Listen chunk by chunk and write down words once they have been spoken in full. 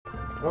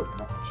Oh,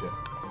 no, shit.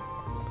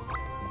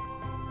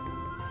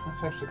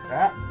 That's actually...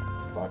 Ah!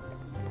 Fuck.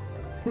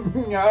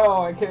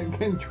 No, I can't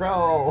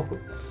control!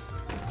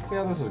 See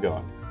how this is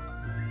going.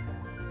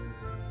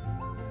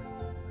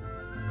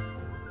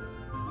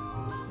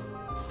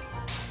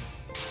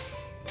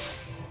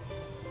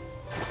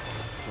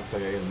 Looks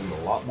like I need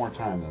a lot more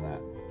time than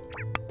that.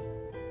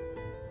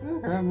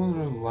 Okay, we'll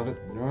just let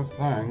it do its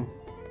thing.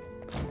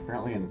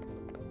 Apparently,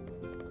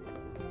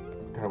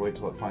 gotta wait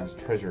till it finds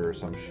treasure or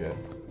some shit.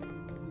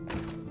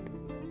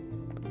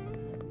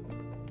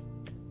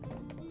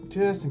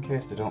 Just in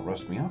case they don't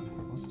rust me up,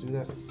 let's do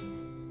that.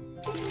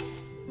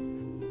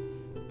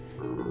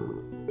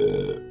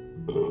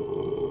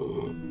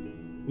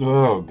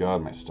 Oh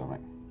god, my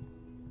stomach.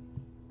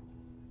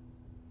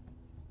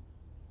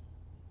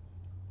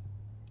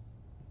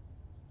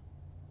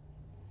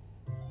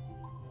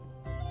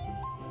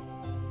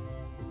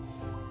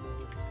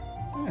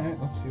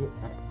 Alright, let's see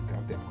what...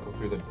 God damn, go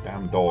through the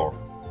damn door.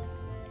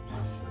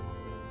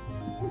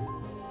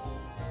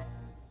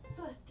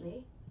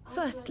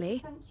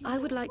 Firstly, I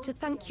would like to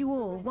thank you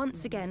all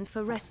once again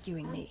for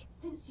rescuing me.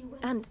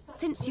 And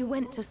since you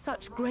went to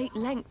such great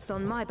lengths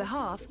on my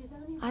behalf,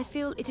 I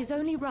feel it is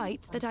only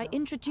right that I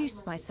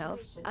introduce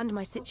myself and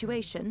my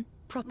situation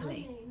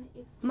properly.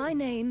 My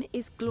name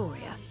is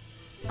Gloria.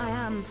 I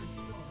am,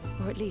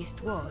 or at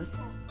least was,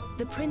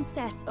 the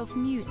Princess of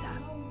Musa.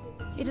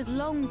 It has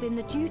long been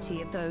the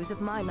duty of those of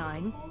my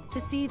line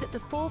to see that the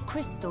 4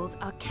 crystals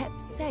are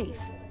kept safe,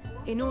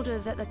 in order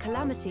that the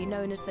calamity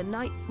known as the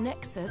Night's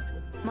Nexus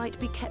might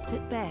be kept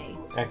at bay.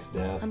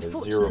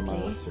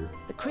 Unfortunately,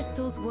 the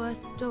crystals were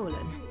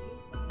stolen,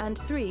 and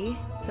 3,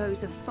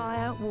 those of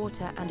fire,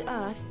 water, and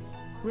earth,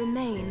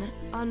 remain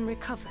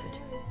unrecovered.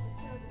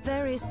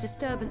 Various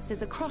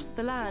disturbances across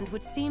the land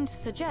would seem to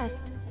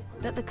suggest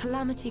that the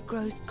calamity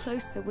grows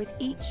closer with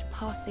each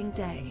passing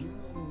day.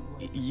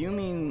 You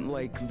mean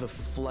like the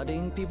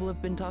flooding people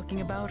have been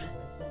talking about?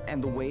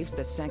 And the waves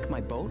that sank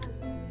my boat?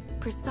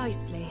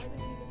 Precisely.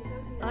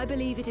 I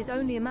believe it is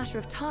only a matter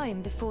of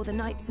time before the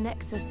Night's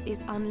Nexus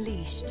is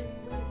unleashed.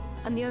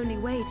 And the only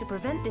way to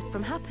prevent this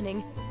from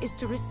happening is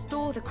to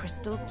restore the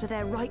crystals to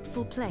their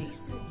rightful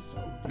place.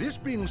 This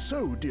being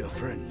so, dear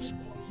friends,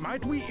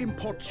 might we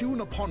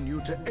importune upon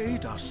you to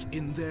aid us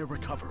in their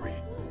recovery?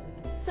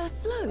 Sir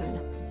Sloane,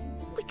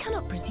 we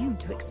cannot presume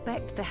to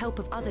expect the help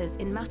of others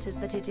in matters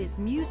that it is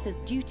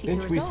Musa's duty to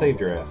resolve. We saved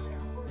your ass.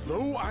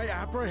 Though I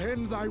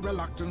apprehend thy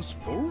reluctance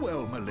full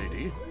well, my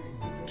lady,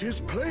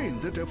 'tis plain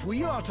that if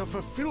we are to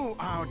fulfill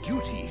our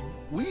duty,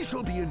 we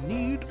shall be in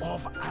need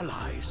of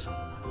allies.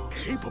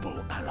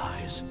 Capable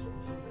allies.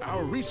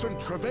 Our recent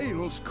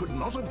travails could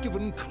not have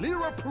given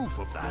clearer proof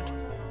of that.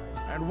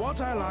 And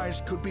what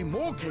allies could be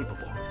more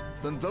capable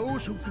than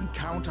those who can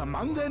count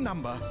among their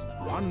number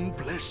one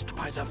blessed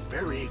by the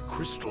very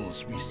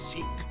crystals we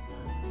seek?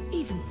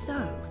 Even so,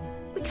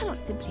 we cannot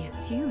simply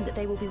assume that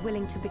they will be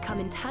willing to become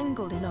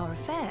entangled in our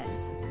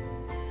affairs.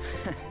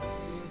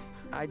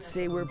 I'd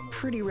say we're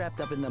pretty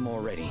wrapped up in them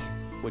already,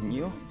 wouldn't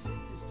you?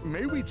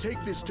 May we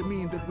take this to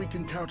mean that we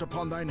can count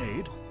upon thine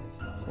aid?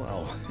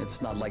 Well,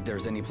 it's not like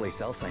there's any place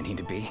else I need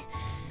to be.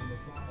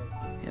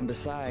 And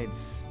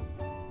besides...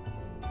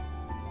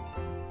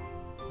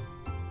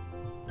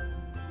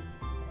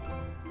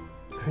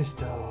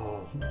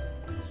 Crystal.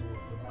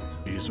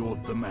 Is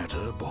aught the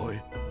matter, boy?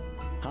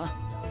 Huh?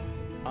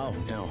 Oh,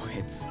 no,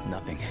 it's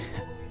nothing.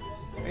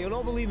 You're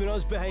not leaving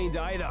us behind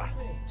either.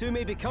 2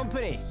 may be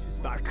company,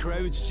 but a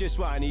crowd's just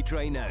what I need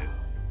right now.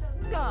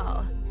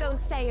 Oh, don't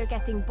say you're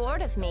getting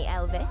bored of me,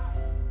 Elvis.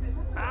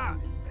 Ah,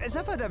 as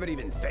if I'd ever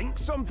even think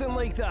something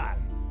like that.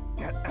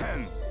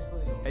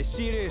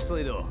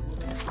 Seriously though,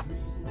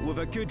 we've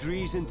a good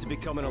reason to be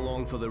coming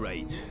along for the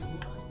ride.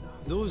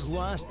 Those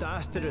last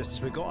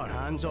asterisks we got our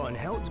hands on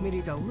helped me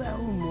read a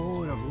little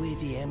more of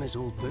Lady Emma's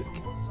old book.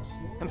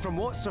 And from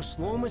what Sir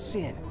Sloane was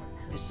saying,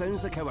 it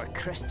sounds like our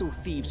crystal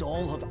thieves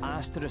all have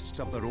asterisks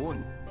of their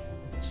own.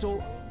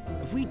 So,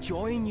 if we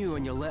join you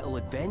on your little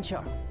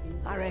adventure,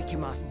 I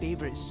reckon my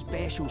favourite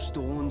special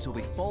stones will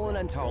be falling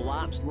into our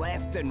laps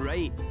left and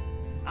right.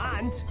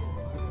 And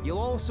you'll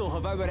also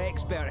have our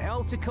expert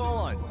help to call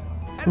on.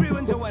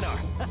 Everyone's a winner.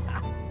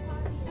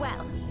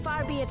 Well,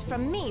 far be it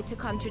from me to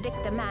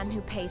contradict the man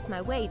who pays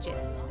my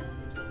wages.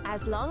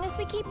 As long as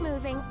we keep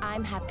moving,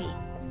 I'm happy.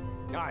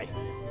 Aye.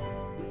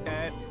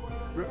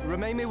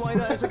 Remind me why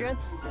that is again?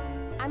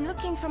 I'm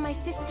looking for my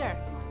sister.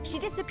 She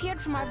disappeared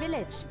from our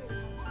village.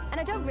 And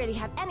I don't really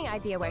have any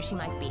idea where she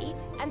might be,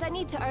 and I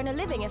need to earn a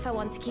living if I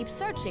want to keep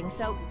searching,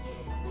 so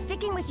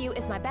sticking with you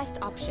is my best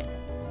option.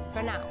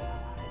 For now.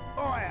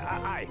 Oh,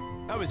 aye.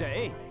 That was it,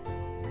 eh?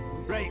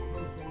 Right.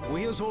 Well,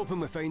 here's hoping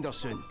we find her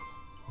soon.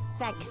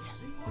 Thanks.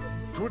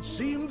 'Twould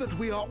seem that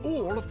we are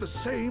all of the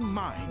same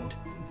mind.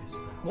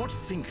 What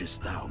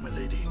thinkest thou, my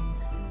lady?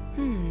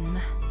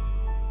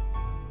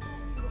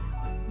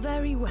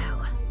 Very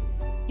well.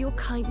 Your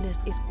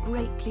kindness is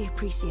greatly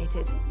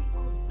appreciated.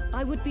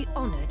 I would be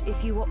honored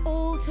if you were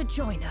all to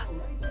join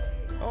us.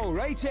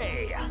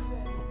 Alrighty.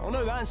 Oh,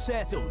 now that's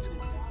settled.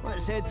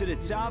 Let's head to the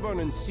tavern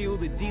and seal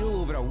the deal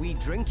over a wee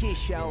drinky,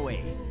 shall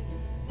we?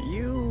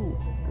 You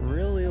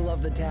really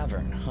love the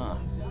tavern, huh?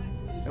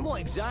 And what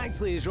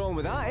exactly is wrong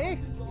with that, eh?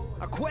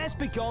 A quest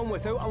begun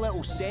without a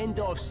little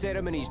send-off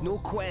ceremony's no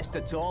quest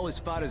at all as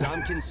far as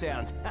I'm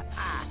concerned.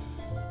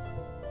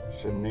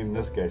 Should name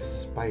this guy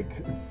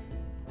Spike.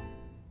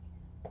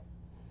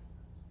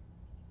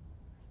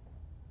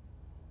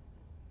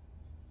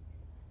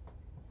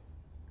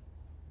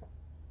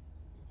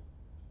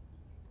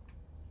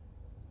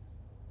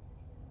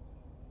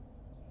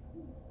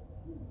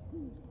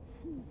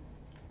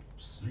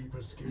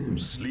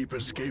 Sleep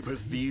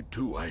escapeth thee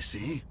too, I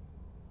see.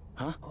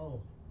 Huh?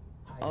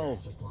 Oh,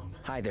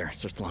 hi there,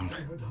 Sir Slung.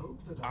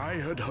 I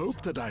had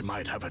hoped that I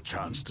might have a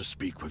chance to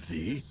speak with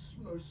thee.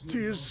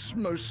 'Tis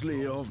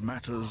mostly of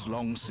matters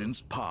long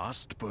since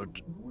past, but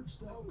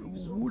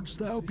wouldst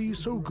thou be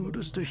so good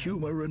as to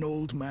humor an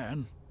old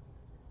man?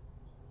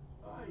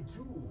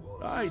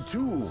 I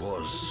too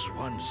was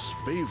once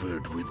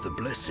favored with the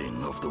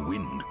blessing of the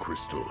Wind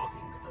Crystal.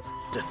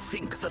 To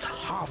think that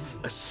half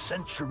a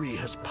century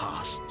has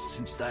passed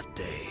since that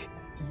day.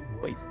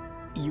 Wait,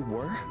 you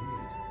were?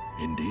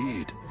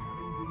 Indeed.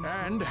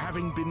 And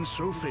having been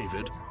so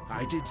favored,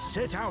 I did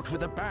set out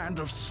with a band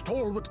of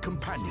stalwart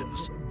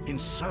companions in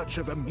search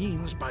of a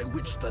means by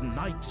which the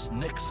Knight's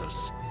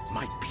Nexus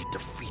might be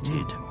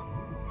defeated.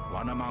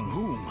 One among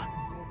whom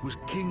was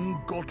King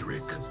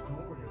Godric,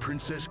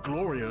 Princess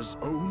Gloria's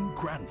own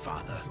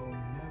grandfather.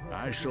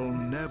 I shall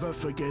never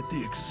forget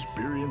the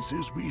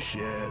experiences we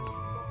shared,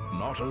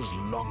 not as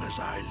long as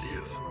I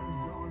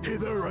live.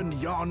 Hither and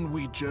yon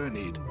we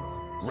journeyed,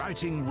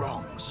 righting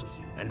wrongs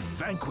and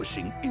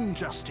vanquishing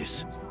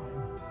injustice.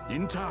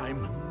 In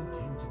time,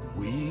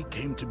 we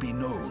came to be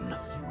known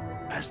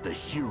as the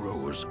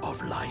Heroes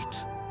of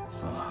Light.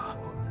 Ah,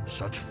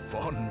 such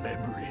fond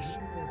memories.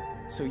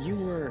 So you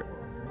were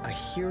a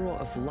hero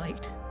of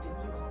light?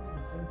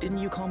 Didn't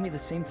you call me the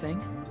same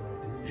thing?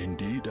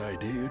 Indeed I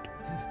did.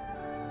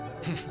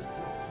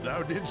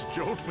 Thou didst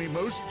jolt me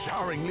most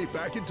jarringly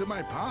back into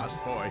my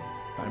past, boy,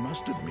 I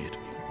must admit.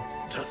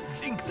 To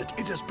think that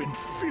it has been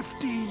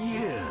 50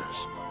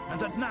 years, and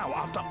that now,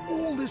 after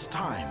all this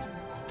time,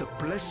 the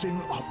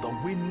blessing of the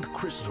Wind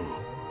Crystal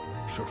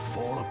should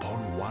fall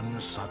upon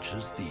one such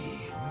as thee.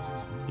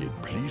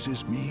 It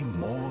pleases me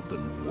more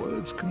than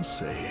words can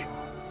say.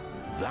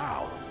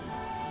 Thou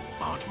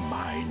art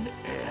mine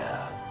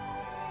heir.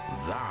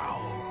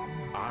 Thou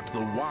art the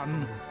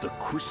one the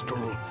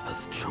crystal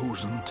hath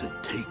chosen to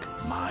take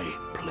my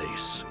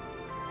place.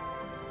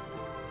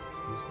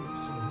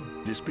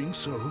 This being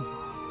so,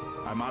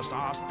 I must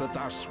ask that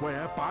thou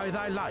swear by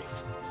thy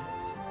life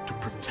to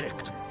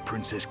protect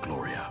Princess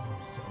Gloria,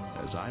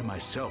 as I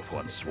myself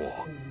once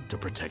swore to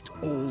protect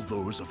all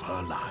those of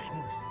her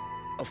line.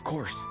 Of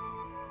course.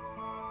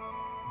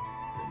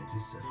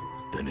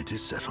 Then it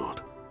is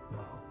settled.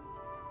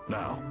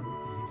 Now,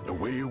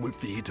 away with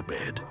thee to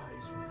bed.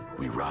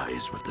 We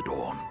rise with the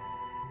dawn.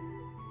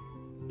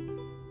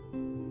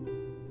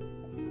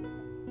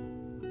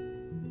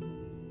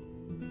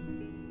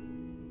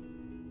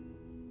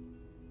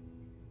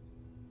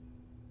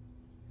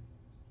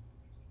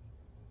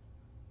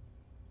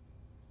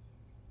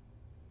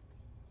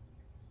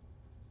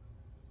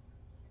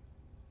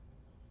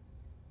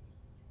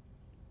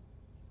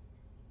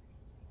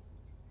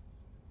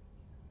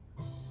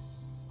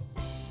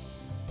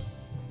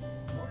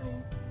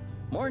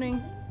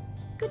 Morning.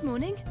 Good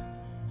morning.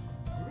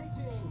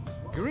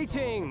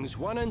 Greetings,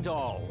 one and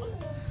all.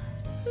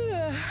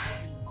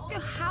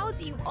 How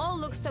do you all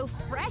look so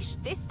fresh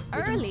this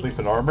They can early? sleep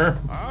in armor.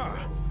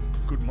 Ah,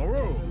 good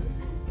morrow.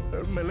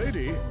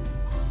 Milady,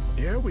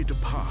 ere we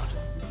depart,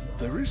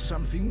 there is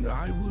something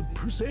I would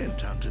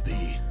present unto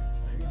thee.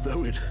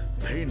 Though it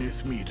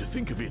paineth me to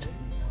think of it,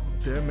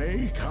 there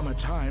may come a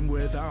time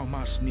where thou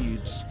must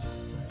needs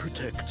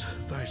protect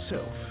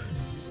thyself.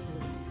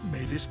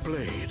 May this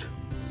blade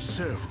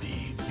serve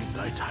thee in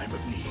thy time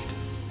of need.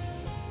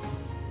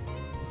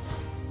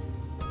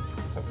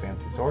 It's a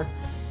fancy sword.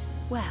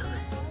 Well,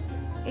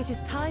 it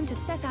is time to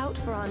set out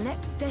for our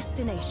next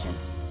destination,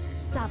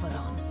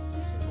 Savalon.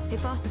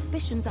 If our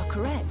suspicions are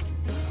correct,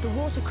 the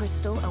water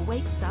crystal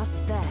awaits us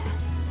there.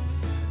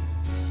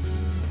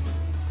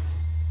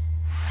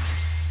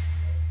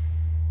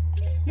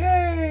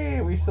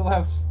 Yay! We still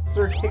have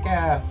Sir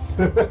Kickass.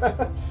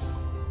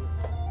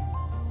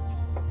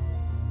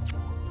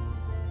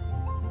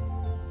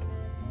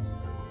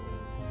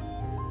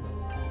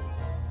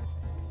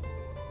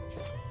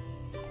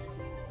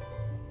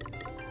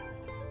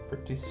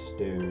 Pretty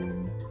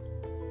stone.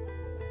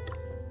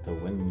 The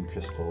Wind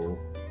Crystal.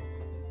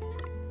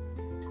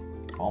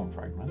 Palm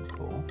fragment,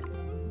 cool.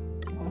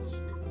 That's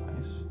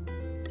nice.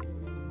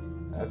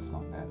 That's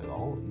not bad at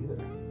all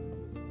either.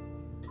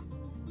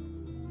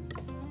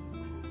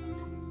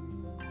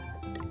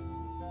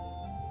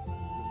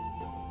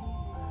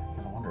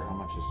 I wonder how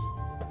much is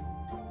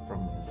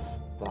from this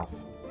stuff.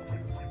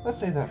 Let's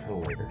save that for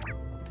later.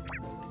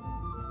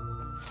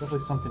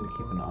 Definitely something to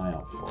keep an eye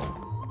out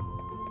for.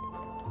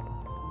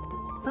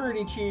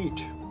 Pretty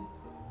cheat.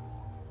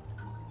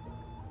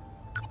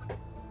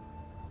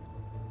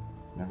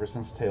 Ever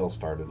since Tails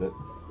started it.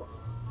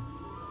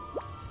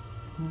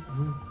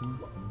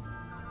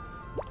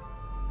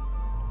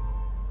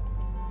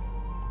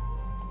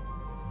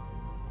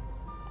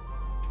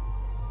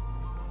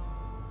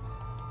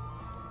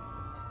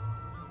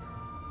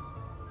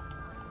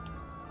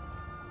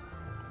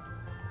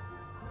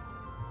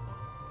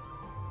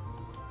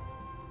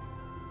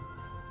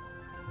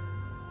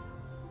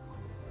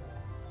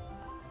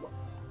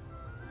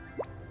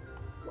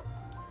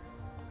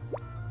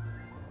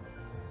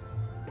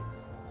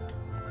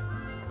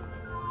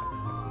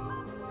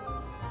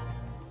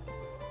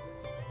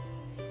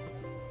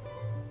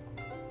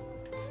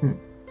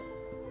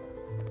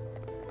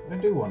 I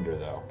do wonder,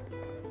 though.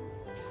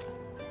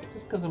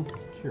 Just because I'm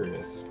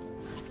curious.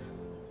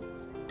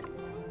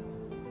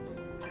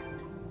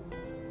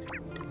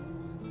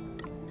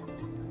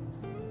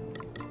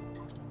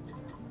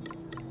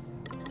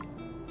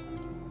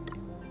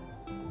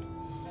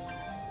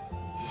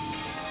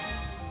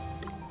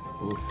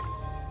 Oof.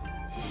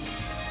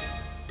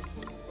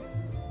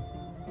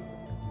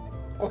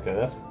 Okay,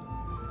 that's...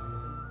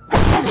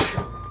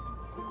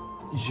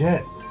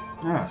 Shit!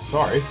 Ah,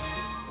 sorry.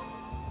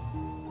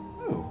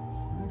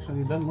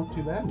 He doesn't look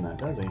too bad in that,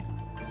 does he? I'll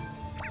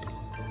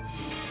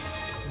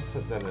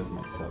set that as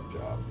my sub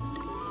job.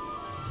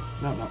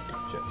 No,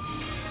 shit.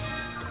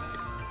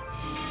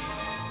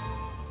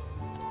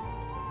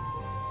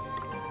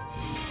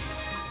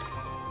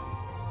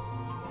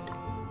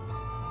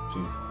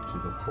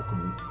 She's a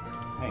Pokemon.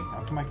 Hey,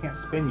 how come I can't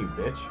spin you,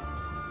 bitch?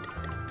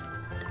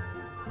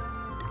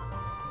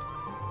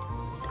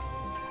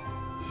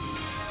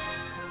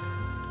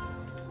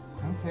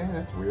 Okay,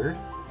 that's weird.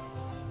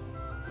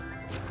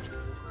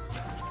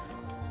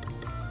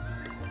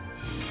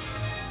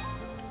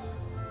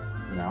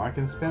 Now I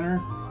can spin her?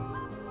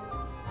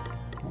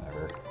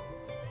 Whatever.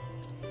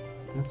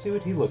 Let's see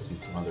what he looks in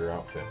some other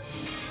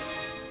outfits.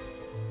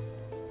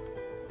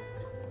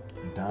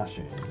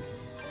 Dashing.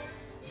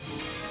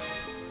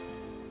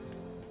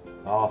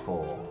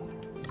 Awful.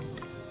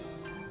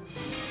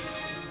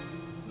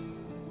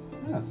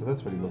 Yeah, so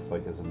that's what he looks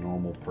like as a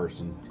normal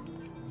person.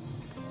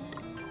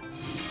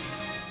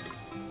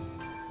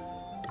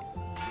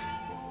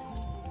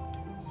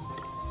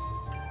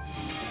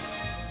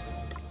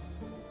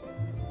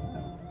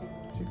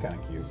 Kind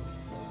of cute.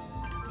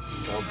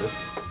 So this,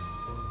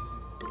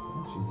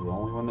 she's the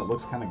only one that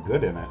looks kind of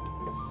good in it.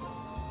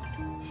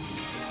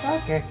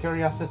 Okay,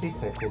 curiosity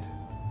sated.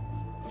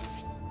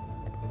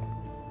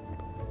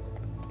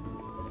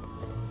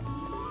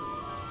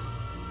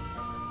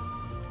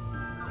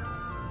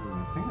 I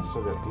think I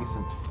still got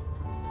decent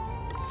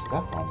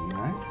stuff on me,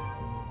 right?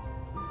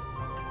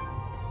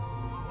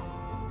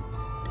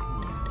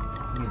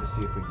 Need to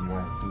see if we can go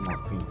ahead and do more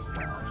Phoenix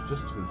Challenge,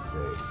 just to be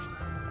safe.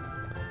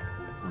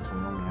 Since we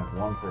only have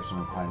one person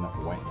with high enough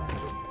white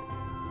magic.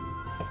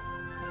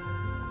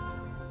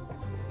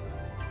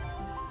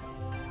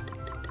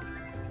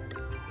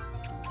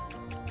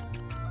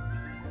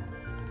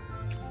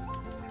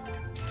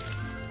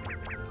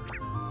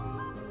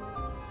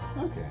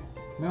 Okay,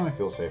 now I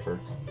feel safer.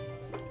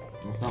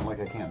 It's not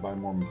like I can't buy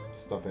more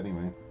stuff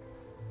anyway.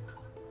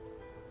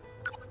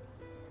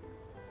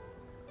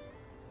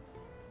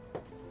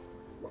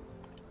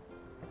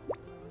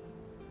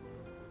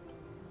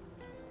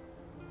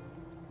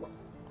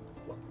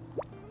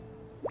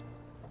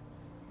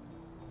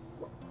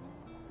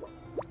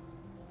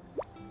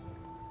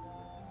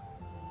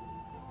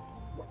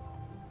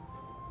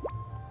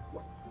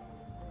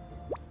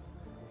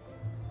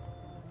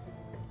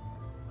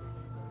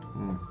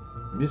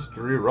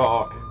 Mystery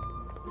Rock.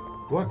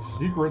 What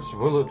secrets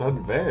will it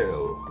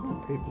unveil?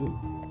 Oh, hey, blue.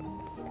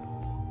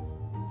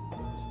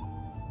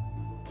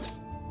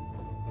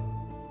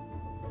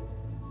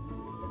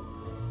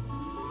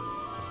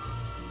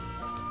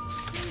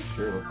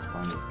 Sure, let's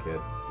find this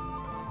kid.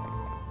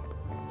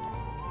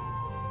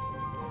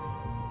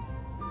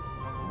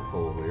 That's a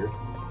little weird.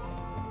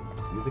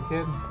 You the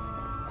kid?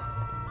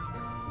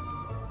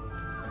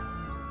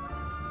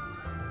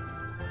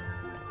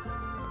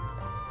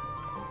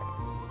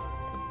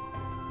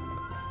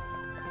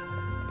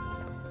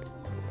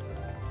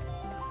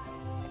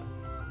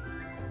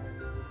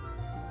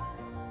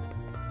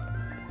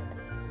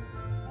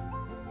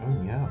 Oh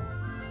no,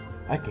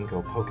 I can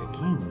go poke a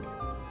king.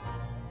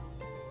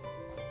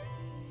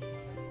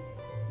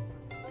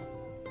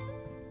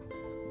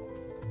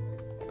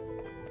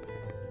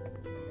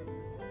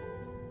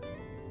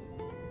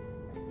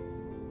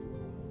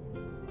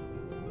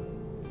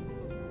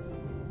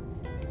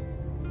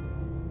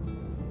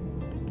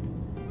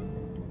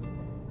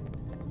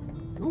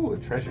 Ooh, a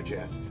treasure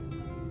chest.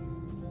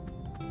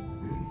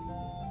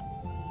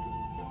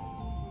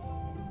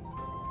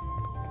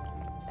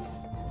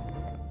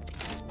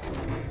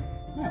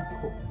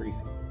 Cool, free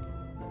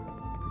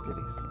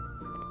goodies.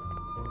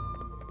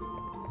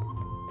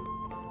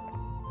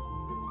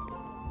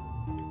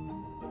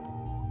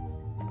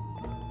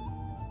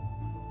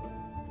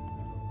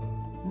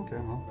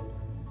 Okay, well,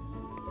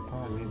 I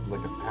need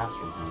like a pass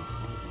from him.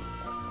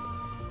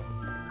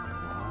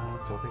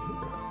 It's over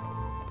here.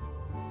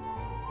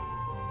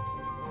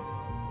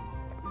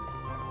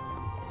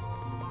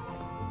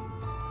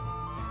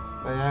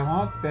 But I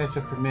want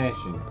special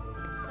permission.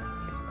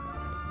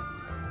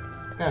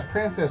 Got a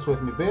princess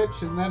with me, bitch.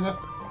 Isn't that enough?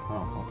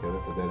 Oh, okay,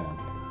 that's a dead end.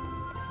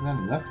 Isn't that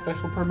enough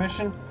special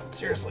permission?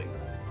 Seriously.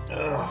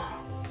 Ugh.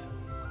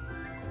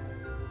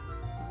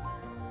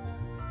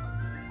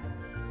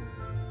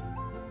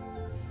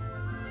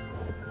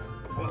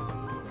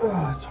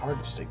 It's hard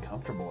to stay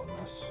comfortable in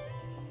this.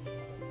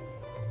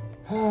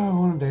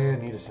 One day I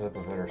need to set up a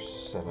better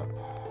setup.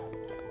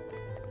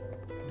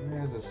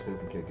 Where's this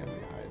stupid kid gonna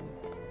be hiding?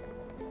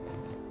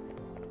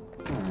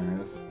 There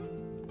he is.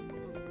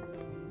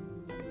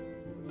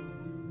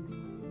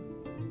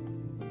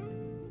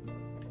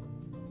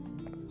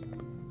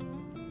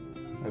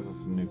 There's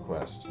this new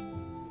quest.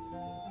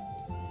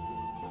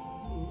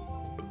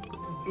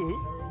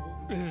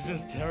 This is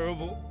just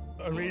terrible.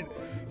 I mean,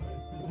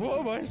 what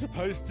am I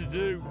supposed to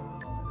do?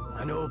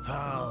 I know,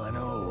 pal, I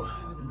know.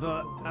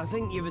 But I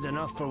think you've had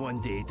enough for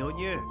one day, don't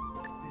you?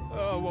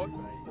 Oh, what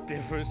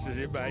difference does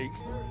it make?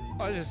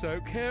 I just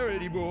don't care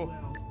anymore.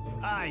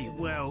 Aye,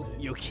 well,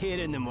 you'll care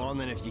in the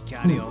morning if you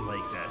carry on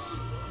like this.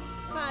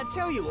 I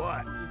tell you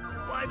what,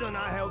 why don't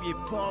I help you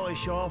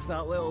polish off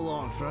that little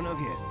lot in front of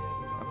you?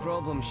 A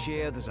problem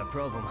shared is a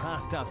problem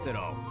halved after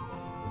all.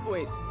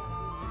 Wait,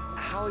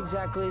 how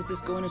exactly is this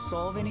going to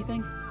solve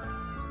anything?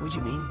 What do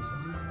you mean?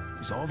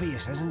 It's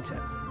obvious, isn't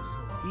it?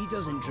 He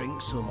doesn't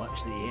drink so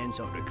much that he ends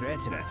up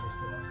regretting it.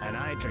 And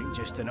I drink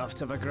just enough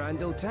to have a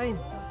grand old time.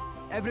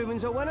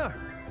 Everyone's a winner.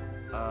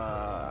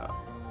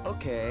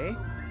 Okay.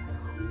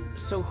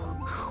 So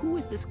who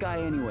is this guy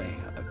anyway?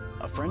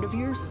 A friend of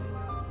yours?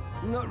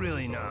 Not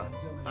really, no.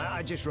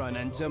 I just ran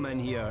into him in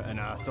here and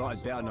I thought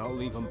I'd better not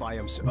leave him by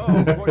himself.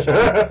 Oh, what's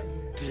your...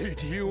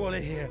 Do you want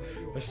to hear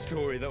a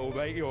story that will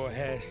make your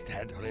hair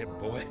stand on end,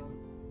 boy?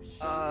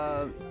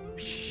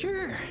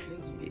 Sure.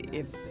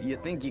 If you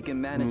think you can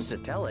manage to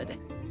tell it.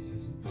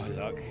 My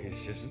luck is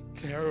just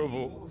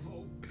terrible.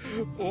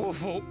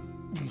 Awful.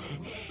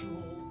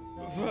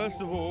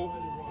 First of all,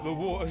 the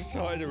water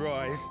started to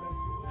rise,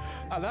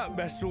 and that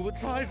messed all the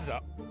tides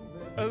up.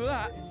 And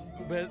that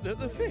meant that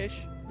the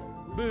fish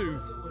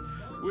moved,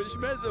 which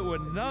meant there were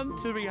none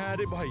to be had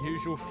in my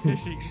usual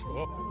fishing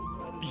spot.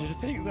 You'd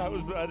think that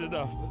was bad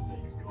enough,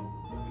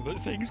 but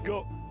things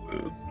got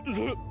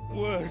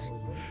worse.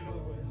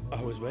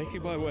 I was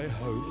making my way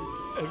home,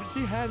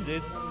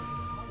 empty-handed,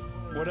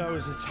 when I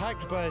was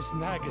attacked by a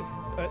Snaggin.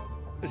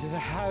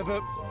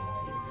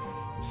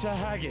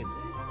 Sahagin.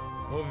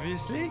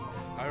 Obviously,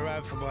 I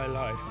ran for my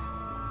life.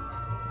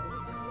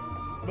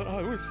 But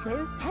I was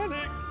so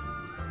panicked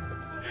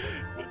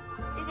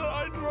that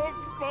I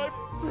dropped my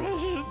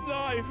precious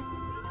knife.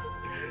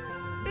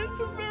 It's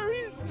a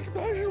very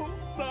special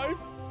knife.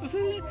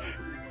 See,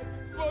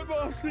 my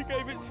master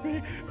gave it to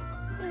me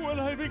when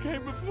I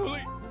became a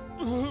fully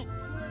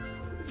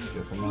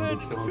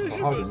fledged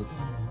fisherman.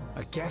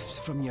 A gift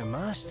from your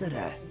master,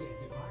 eh?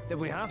 Then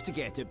we have to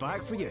get it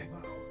back for you.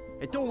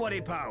 Don't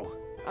worry, pal.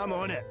 I'm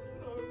on it.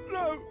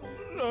 No,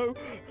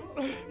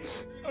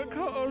 I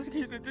can't ask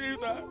you to do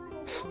that.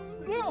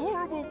 That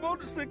horrible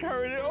monster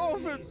carried it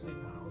off and...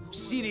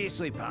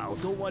 Seriously, pal,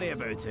 don't worry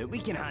about it. We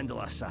can handle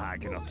a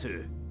Sahagin or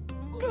two.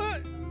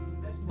 But...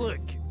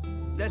 Look,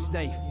 this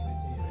knife,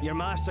 your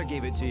master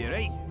gave it to you,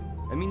 right?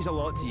 It means a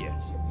lot to you.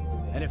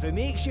 And if it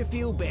makes you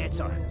feel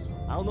better,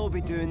 I'll not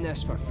be doing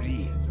this for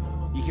free.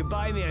 You can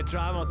buy me a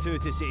dram or two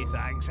to say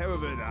thanks. How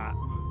about that?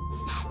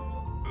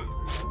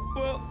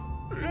 Well,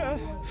 yeah.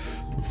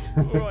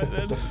 All right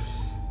then.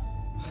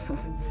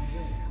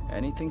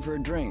 Anything for a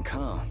drink,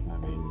 huh? I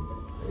mean,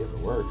 if it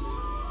works.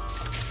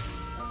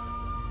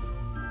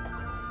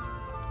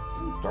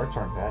 Darts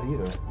aren't bad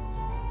either.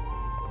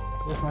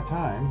 Where's my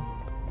time?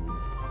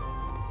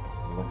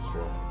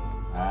 Extra.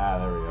 Ah,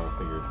 there we go.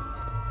 Figured.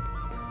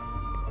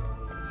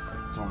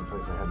 It's the only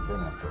place I hadn't been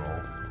after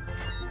all.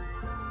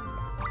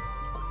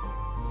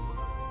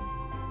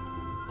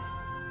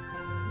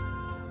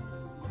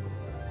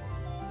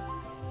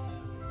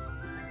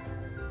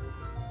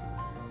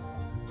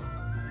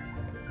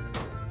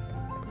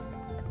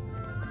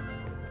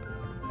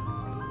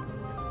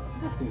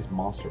 If these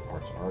monster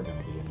parts are going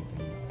to be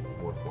anything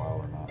worthwhile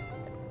or not.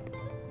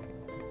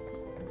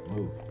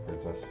 Move,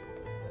 princess.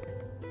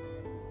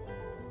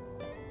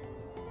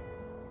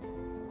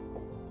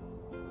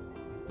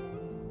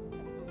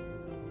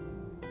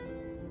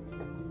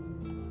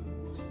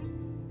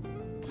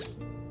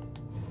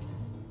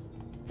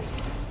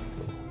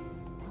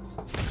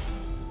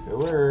 Go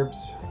herbs.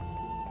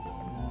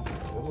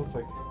 That looks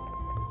like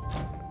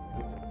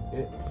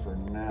it for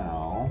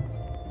now.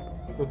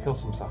 Let's go kill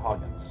some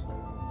Sahagins.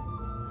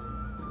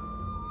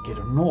 Get a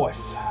knife.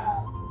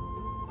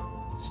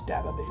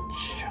 Stab a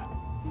bitch.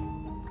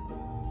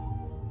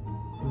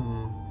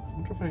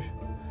 Wonder if I...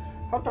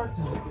 How dark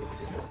is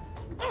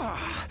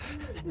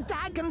it?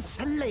 Dagon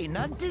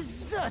Selena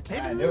deserted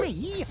I knew it.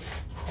 me?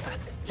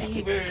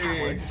 Pathetic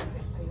cowards.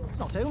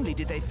 Not only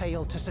did they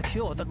fail to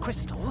secure the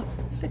crystal,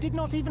 they did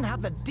not even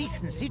have the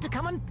decency to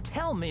come and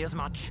tell me as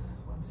much.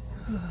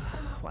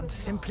 One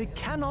simply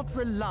cannot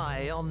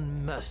rely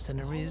on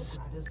mercenaries.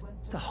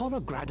 The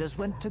Holograders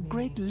went to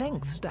great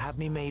lengths to have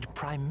me made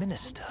Prime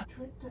Minister.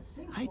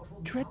 I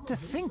dread to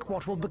think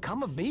what will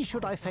become of me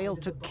should I fail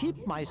to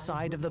keep my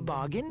side of the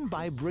bargain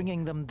by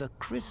bringing them the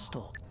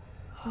crystal.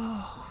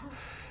 Oh,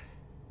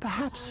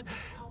 perhaps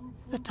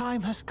the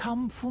time has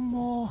come for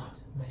more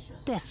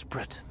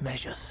desperate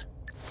measures.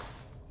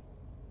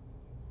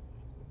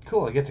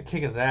 Cool, I get to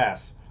kick his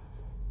ass.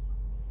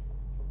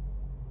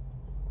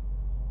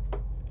 I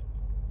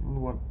wonder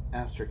what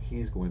Aster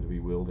Key's going to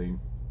be wielding.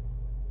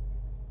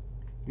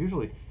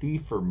 Usually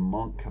Thief or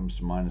Monk comes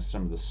to mind as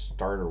some of the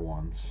starter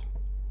ones.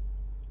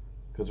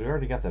 Because we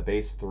already got the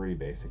base 3,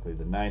 basically.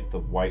 The Knight, the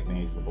White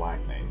Mage, the Black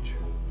Mage.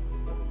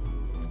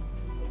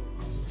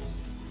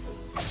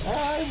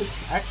 I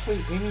was actually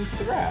aiming for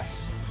the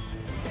grass.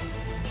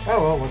 Oh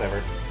well,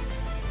 whatever.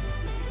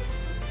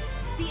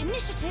 The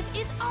initiative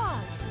is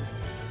ours.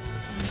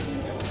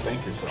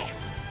 Thank yourself.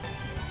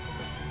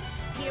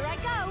 Here I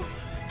go.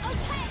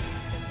 Okay.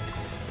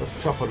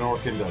 Let's chop an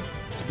orc into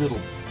little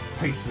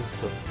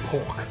pieces of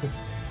pork.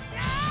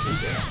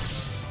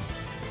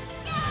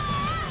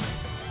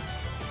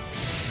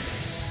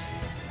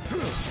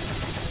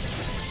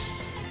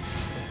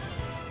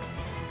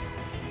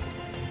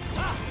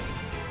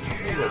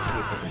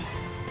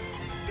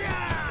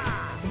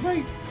 Can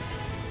I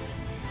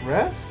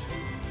rest?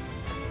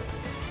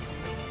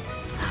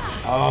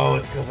 Oh,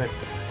 it's because I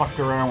fucked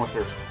around with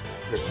their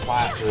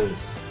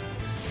classes.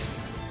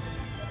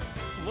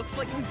 Looks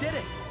like we did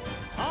it.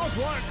 Hard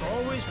work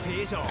always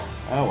pays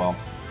off. Oh well.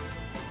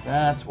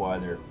 That's why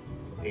their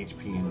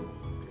HP and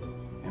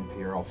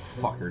MP are all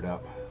fuckered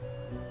up.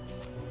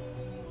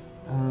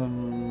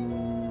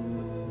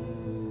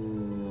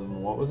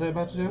 What was I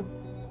about to do?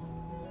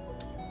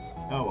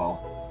 Oh well.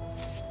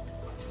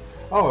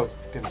 Oh, I was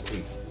gonna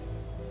see.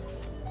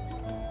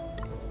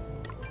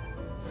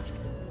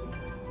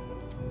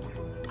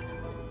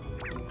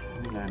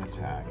 29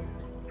 attack.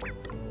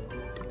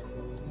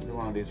 Either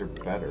one of these are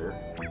better.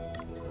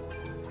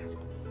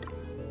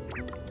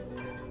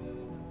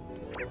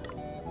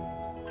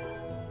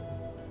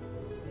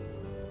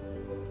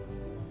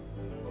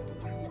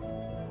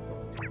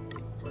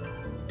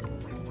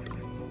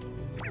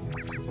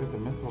 Looks like the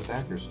mythical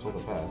dagger's still the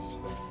best.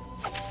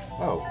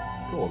 Oh,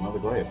 cool, another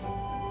glaive.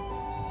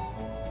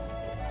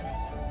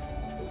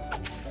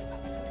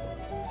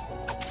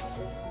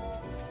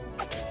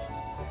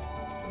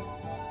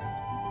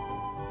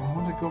 I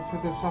want to go for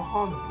this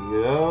hug,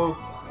 yo.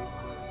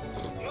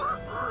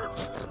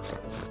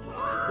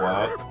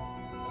 What?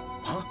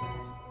 Huh?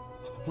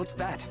 What's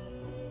that?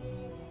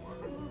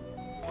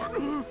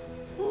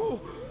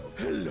 Oh,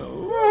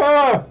 hello.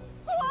 Ah!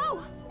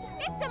 Whoa!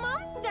 It's a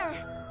monster!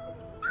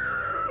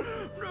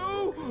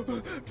 No,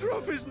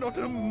 Truff is not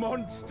a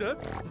monster.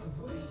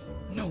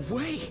 No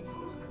way!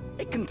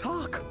 It can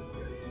talk!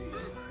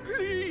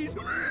 Please,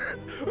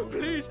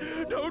 please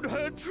don't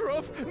hurt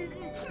Truff.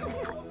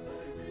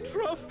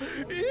 Truff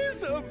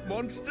is a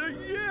monster,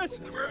 yes,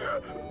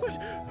 but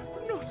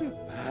not a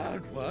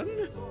bad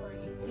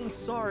one.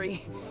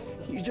 Sorry.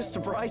 You just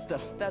surprised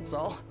us, that's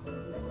all.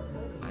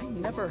 I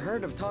never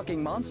heard of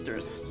talking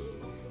monsters.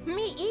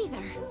 Me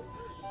either.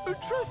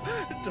 Truff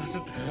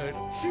doesn't hurt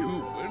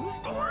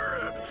humans,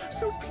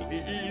 so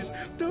please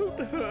don't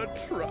hurt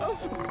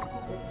Truff.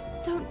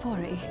 Don't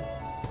worry.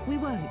 We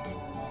won't.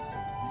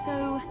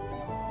 So,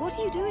 what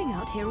are you doing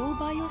out here all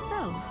by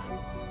yourself?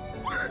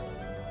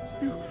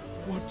 You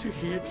want to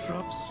hear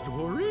Truff's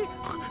story?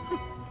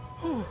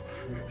 Oh,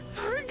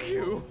 thank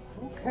you.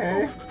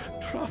 Okay. Oh,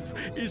 Truff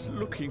is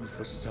looking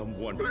for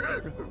someone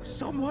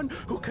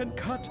who can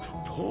cut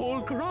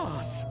tall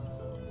grass.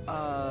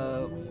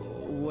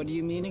 What do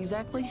you mean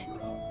exactly?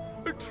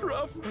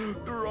 Truff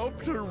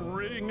dropped a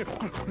ring.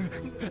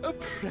 A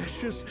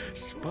precious,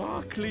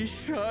 sparkly,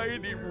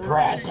 shiny ring.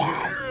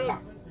 Precious.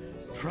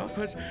 Truff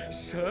has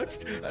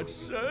searched and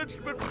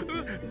searched, but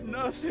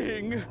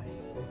nothing.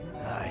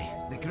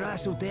 Aye, the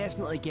grass will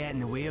definitely get in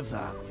the way of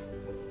that.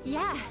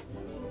 Yeah.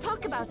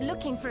 Talk about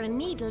looking for a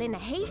needle in a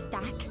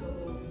haystack.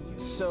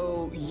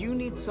 So, you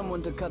need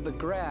someone to cut the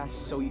grass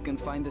so you can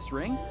find this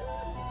ring?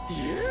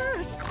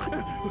 Yes!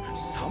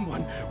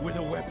 Someone with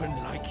a weapon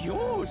like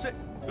yours.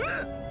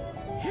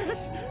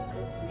 Yes,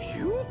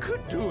 you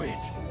could do it.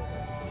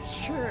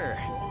 Sure,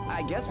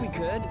 I guess we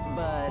could,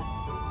 but...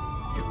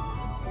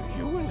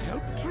 You will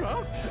help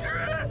Truff?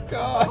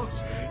 God.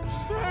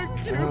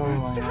 Thank you,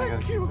 Oh, I gotta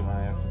thank keep you. an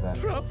eye out for that.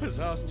 Truff has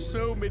asked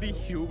so many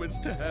humans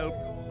to help,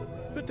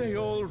 but they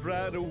all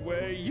ran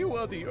away. You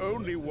are the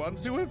only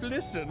ones who have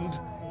listened.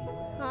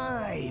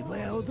 Aye,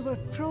 well, they were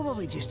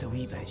probably just a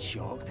wee bit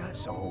shocked,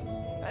 that's all.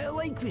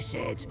 Like we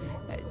said,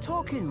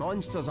 talking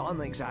monsters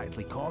aren't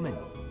exactly common.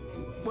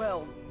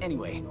 Well,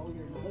 anyway,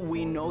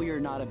 we know you're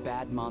not a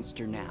bad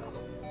monster now.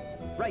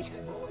 Right,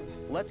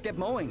 let's get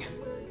mowing.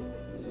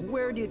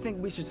 Where do you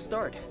think we should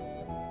start?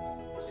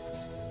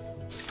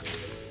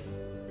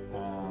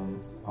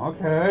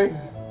 Okay.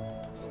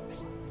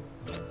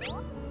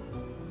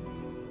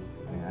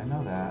 Yeah, I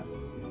know that.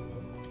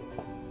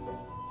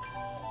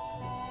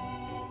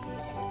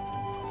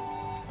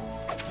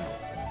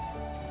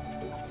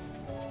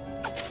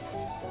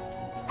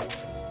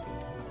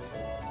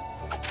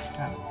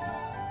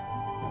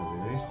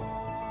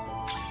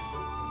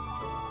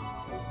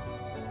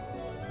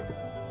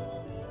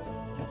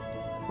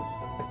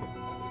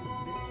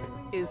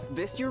 Is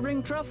this your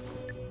ring, Truff?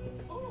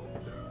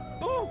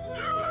 Oh,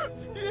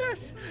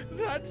 yes,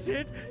 that's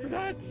it.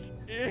 That's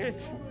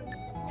it.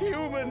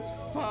 Humans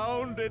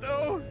found it.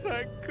 Oh,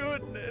 thank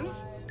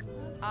goodness.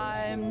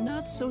 I'm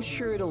not so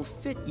sure it'll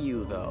fit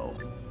you, though.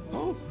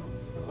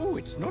 Oh,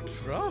 it's not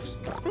Truff's.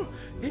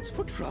 It's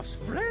for Truff's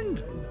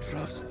friend.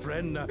 Truff's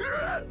friend,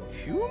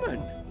 human.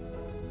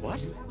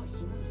 What?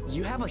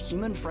 You have a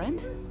human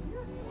friend?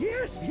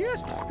 Yes.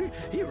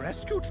 He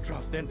rescued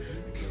Truff, then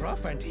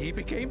Truff and he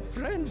became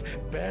friends,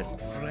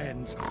 best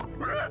friends.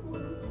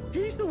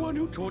 He's the one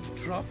who taught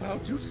Truff how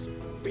to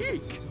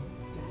speak.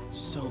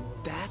 So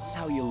that's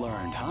how you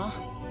learned, huh?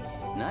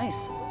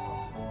 Nice.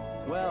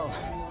 Well,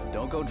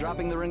 don't go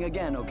dropping the ring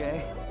again,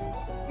 okay?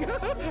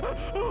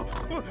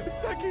 Oh,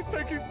 thank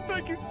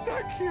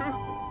you.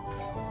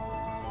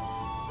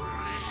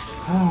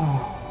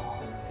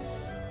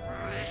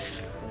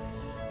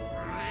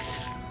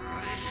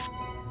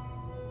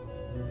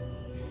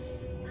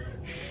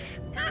 Shh!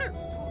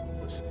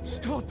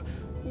 Stop!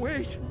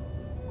 Wait!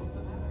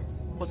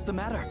 What's the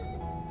matter?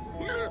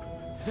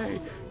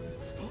 They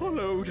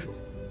followed.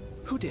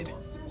 Who did?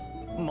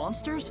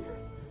 Monsters?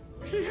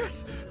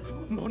 Yes,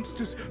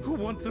 monsters who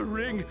want the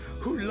ring,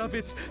 who love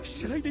its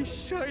shiny,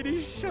 shiny,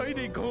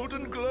 shiny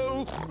golden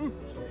glow.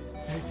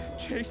 They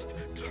chased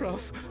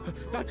Truff.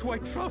 That's why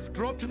Truff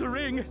dropped the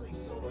ring.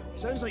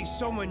 Sounds like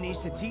someone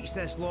needs to teach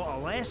this lot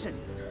a lesson.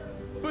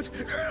 But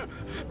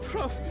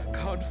Truff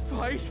can't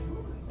fight.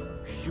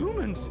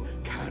 Humans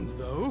can,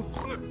 though.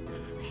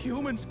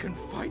 Humans can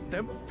fight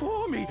them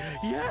for me,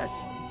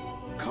 yes.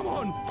 Come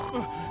on,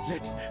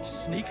 let's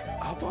sneak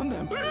up on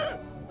them.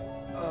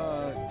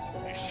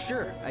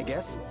 Sure, I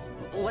guess.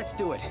 Let's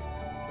do it.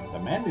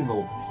 Demanding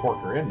little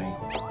porker, isn't he?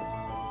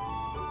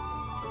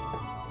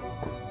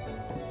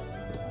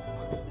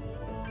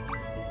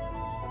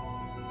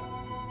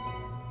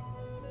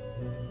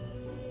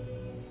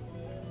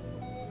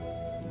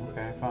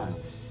 Okay, fine.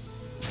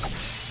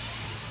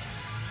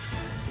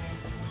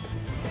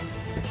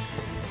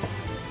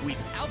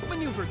 We've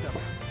outmaneuvered them.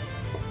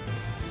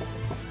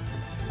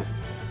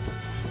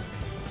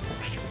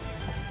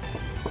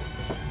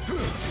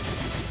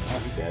 Oh,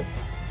 he's dead.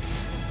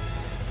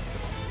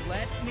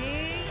 Let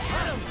me at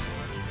him!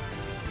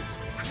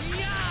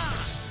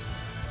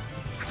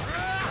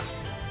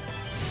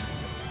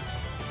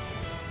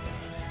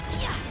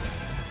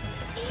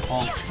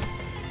 Bonk.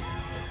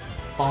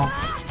 Bonk.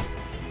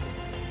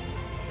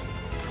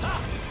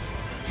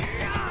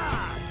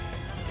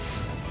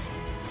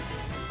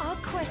 Our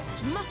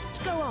quest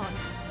must go on.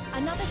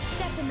 Another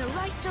step in the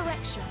right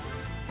direction.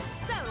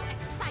 So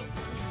exciting!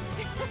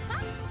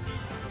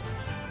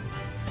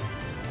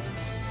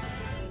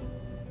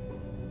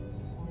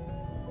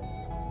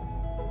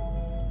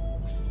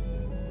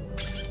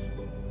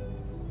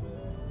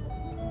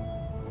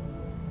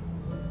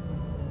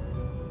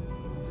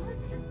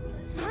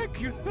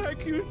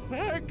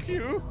 Thank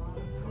you.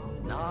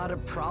 Not a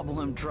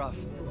problem, Truff.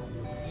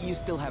 You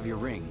still have your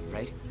ring,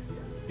 right?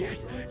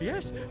 Yes,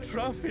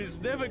 Truff is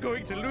never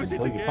going to lose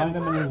Until it you find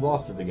again. him and he's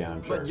lost it again,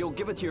 I'm sure. But you'll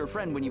give it to your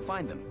friend when you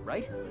find them,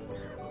 right?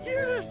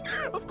 Yes,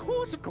 of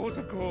course.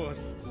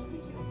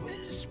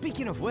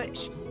 Speaking of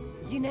which,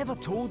 you never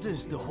told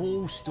us the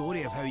whole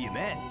story of how you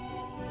met.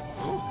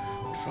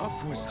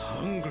 Truff was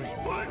hungry.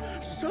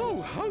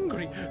 So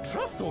hungry,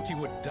 Truff thought he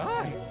would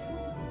die.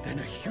 Then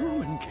a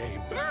human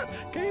came,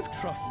 gave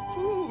Truff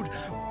food.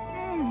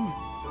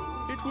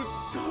 It was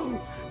so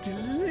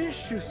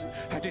delicious,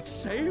 and it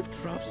saved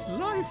Truff's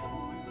life.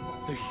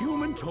 The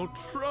human told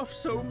Truff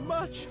so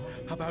much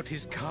about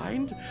his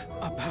kind,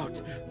 about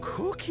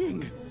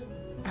cooking.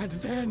 And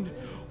then,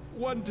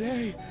 one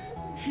day,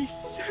 he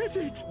said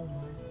it.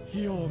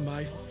 You're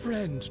my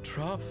friend,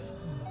 Truff.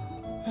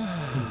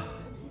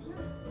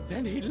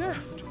 Then he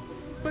left,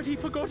 but he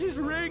forgot his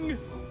ring.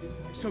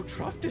 So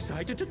Truff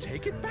decided to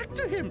take it back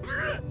to him.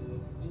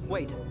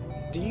 Wait,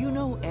 do you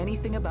know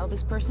anything about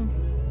this person?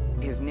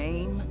 His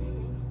name?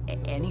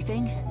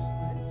 Anything?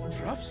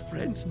 Truff's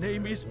friend's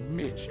name is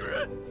Mitch.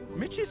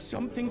 Mitch is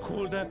something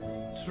called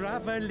a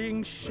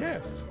traveling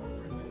chef.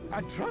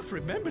 And Truff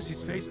remembers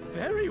his face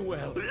very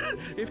well.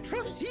 If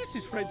Truff sees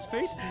his friend's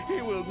face,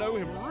 he will know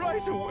him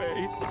right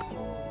away.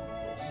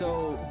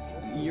 So,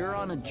 you're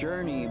on a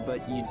journey,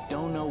 but you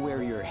don't know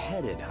where you're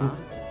headed, huh?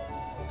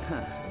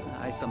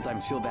 I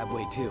sometimes feel that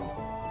way too.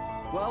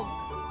 Well,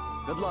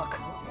 good luck.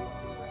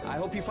 I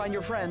hope you find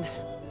your friend.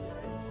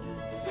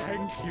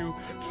 Thank you.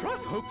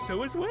 Truff hopes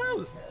so as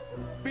well.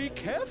 Be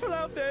careful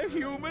out there,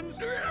 humans.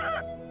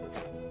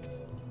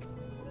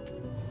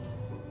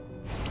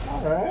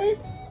 Alright.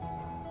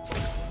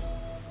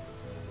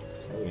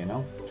 Hey, you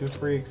know, 2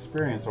 free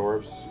experience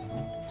orbs.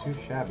 Not too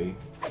shabby.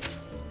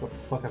 Go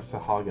fuck up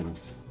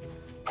Sahuagins.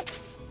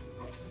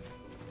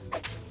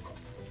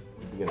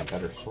 Get a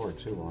better sword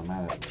too while I'm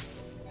at it.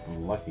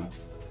 I'm lucky.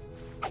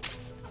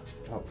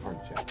 Oh, party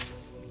chat.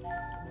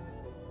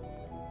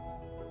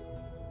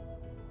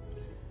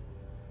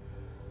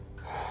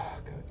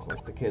 Gotta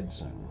collect the kids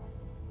soon.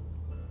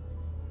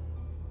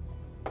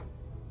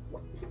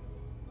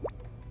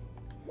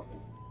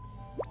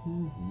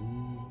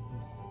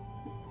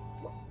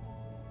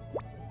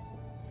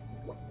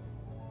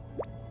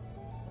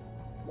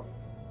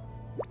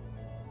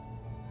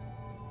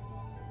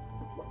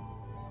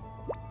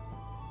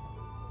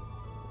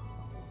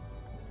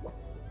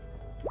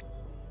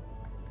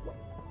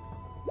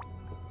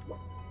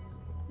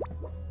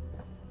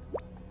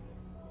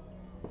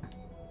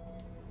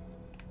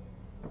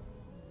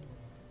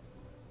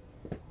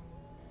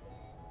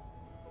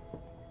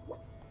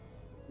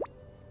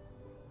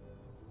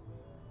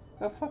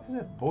 The fuck is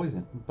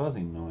that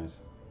buzzing noise?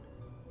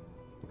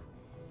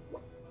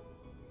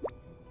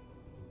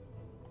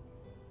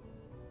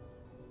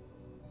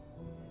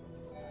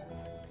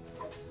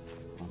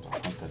 I'll have to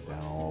hunt that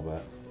down a little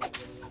bit.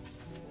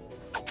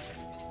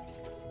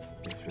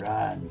 Just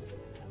run.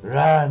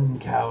 Run,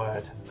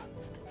 coward.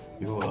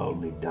 You will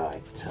only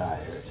die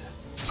tired.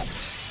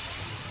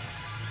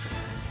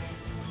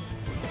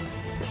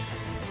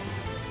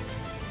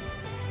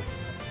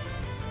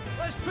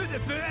 Let's put the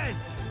boot in!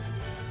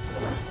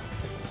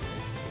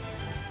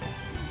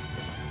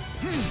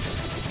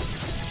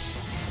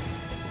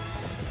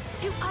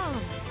 To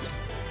arms!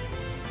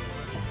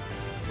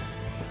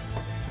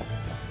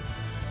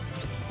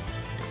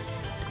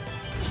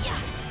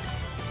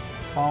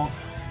 Bonk.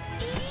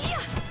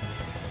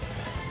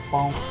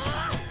 Bonk.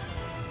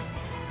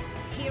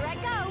 Here I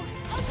go!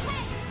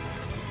 Okay!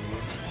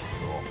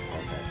 Cool.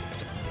 Okay.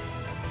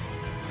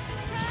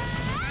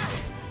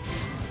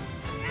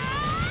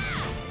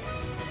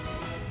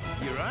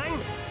 You rang?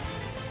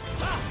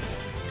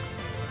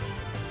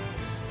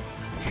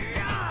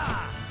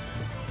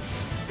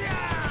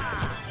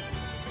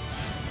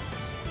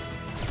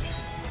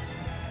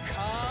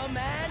 Come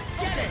and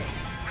get it!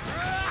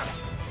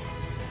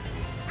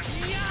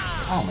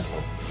 Oh my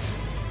god.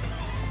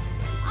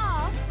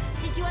 Oh,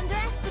 did you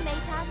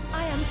underestimate us?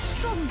 I am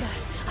stronger.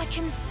 I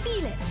can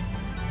feel it.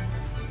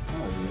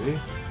 Oh, really?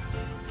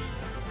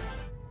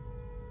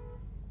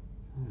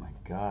 Oh my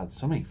god,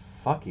 so many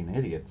fucking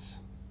idiots.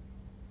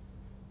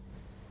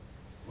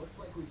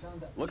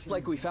 Looks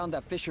like we found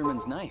that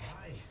fisherman's knife.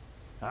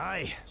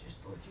 Aye.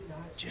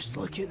 Just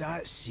look at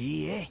that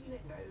sea, eh?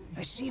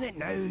 I seen it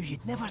now.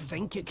 You'd never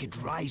think it could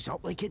rise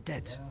up like it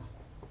did.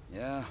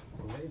 Yeah.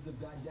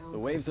 The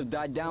waves have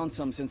died down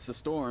some since the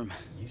storm.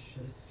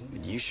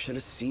 But you should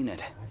have seen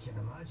it.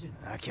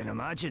 I can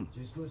imagine.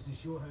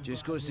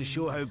 Just goes to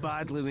show how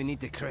badly we need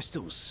the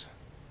crystals.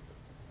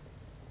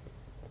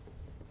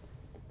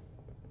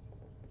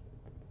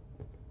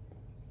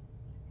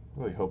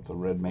 Really hope the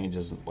red mage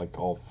isn't like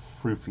all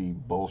froofy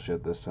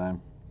bullshit this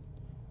time.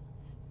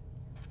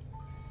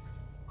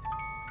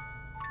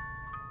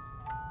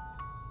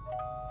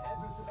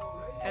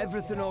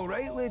 Everything all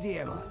right, Lady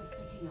Emma?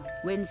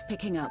 Wind's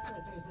picking up.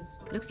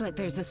 Looks like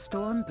there's a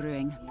storm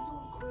brewing.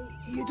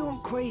 You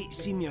don't quite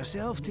seem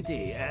yourself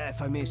today,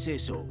 if I may say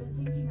so.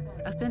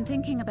 I've been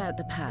thinking about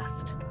the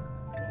past.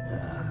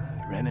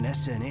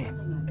 Reminiscing, eh?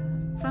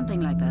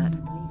 Something like that.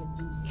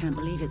 Can't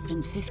believe it's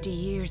been 50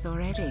 years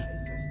already.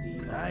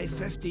 Aye,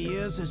 50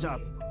 years is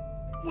up.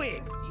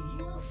 Wait,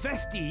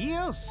 50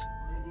 years?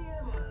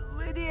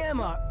 Lady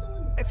Emma,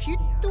 if you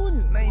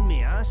don't mind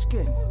me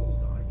asking,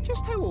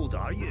 just how old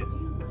are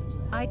you?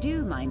 I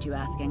do mind you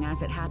asking,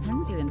 as it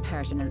happens, you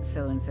impertinent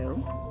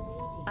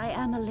so-and-so. I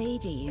am a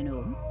lady, you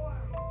know.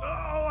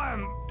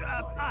 Oh,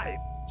 aye,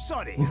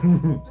 sorry.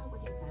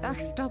 Ugh,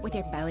 stop with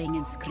your bowing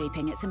and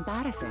scraping, it's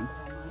embarrassing.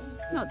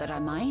 Not that I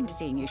mind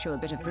seeing you show a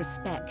bit of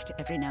respect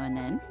every now and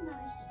then.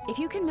 If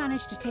you can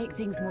manage to take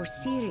things more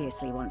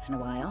seriously once in a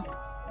while,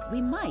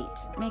 we might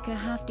make a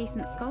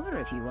half-decent scholar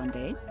of you one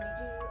day.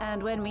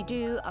 And when we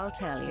do, I'll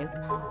tell you.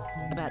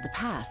 About the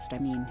past, I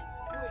mean.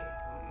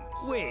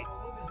 Wait,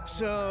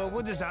 so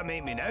what does that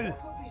make me now?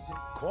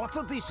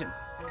 Quarter decent?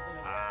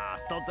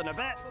 Third and a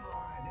bit?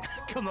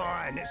 Come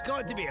on, it's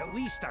got to be at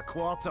least a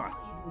quarter.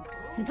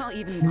 Not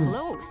even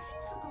close.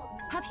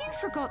 Have you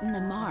forgotten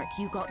the mark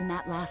you got in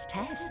that last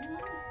test?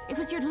 It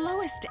was your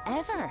lowest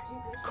ever.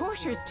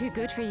 Quarter's too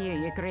good for you,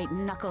 you great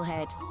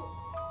knucklehead.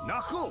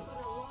 Knuckle?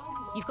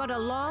 You've got a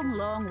long,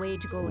 long way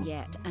to go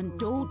yet, and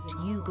don't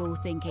you go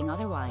thinking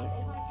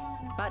otherwise.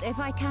 But if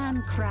I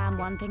can cram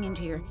one thing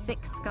into your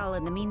thick skull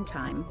in the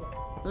meantime,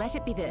 let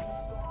it be this.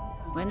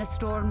 When the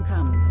storm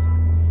comes,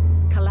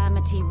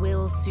 calamity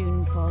will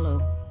soon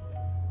follow.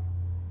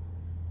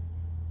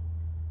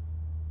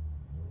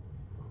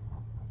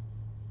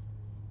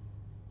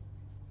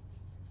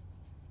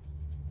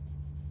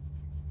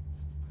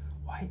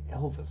 Why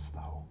Elvis,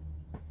 though?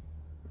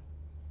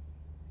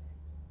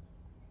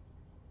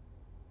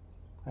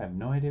 I have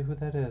no idea who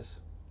that is.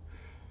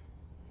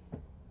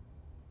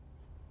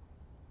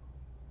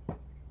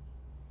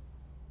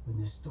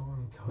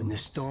 When the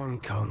storm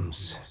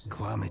comes,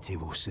 calamity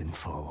will soon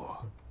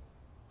follow.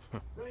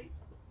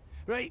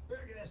 Right,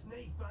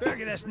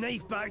 better this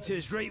knife back to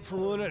its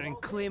rightful owner and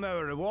claim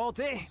our reward,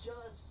 eh?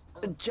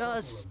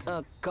 Just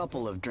a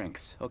couple of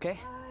drinks, okay?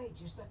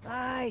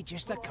 Aye,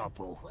 just a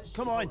couple.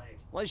 Come on,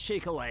 let's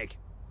shake a leg.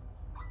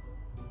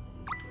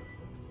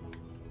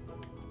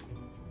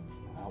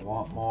 I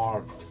want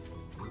more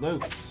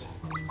loot.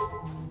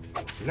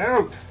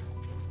 Loot!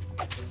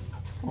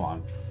 Come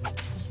on.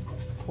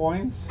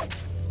 Coins?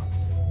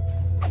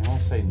 I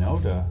won't say no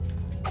to...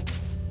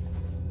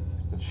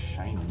 It's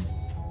shiny.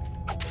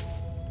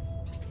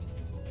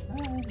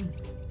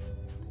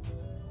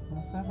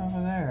 What's that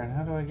over there, and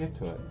how do I get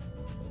to it?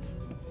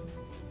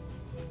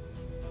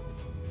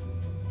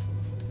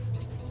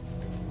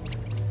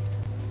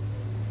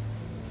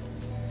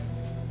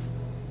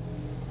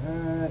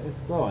 It's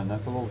glowing.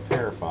 That's a little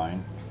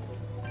terrifying.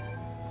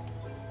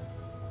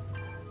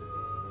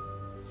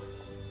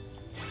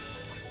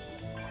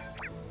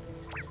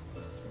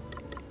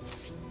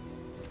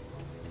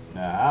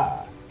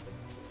 Ah.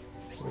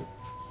 Wait.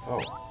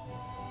 Oh.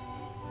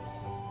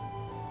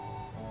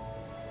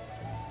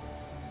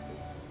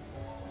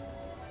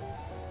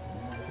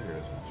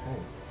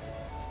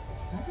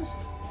 Can I just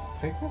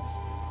take this?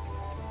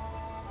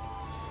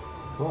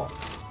 Cool.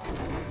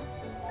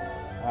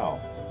 Oh.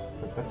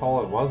 But that's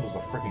all it was a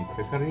freaking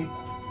cookie?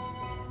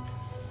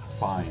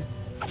 Fine.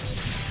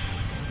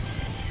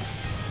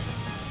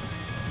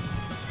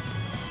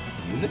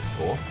 Music's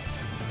cool.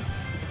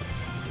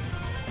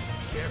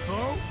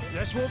 Careful,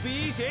 this won't be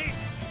easy.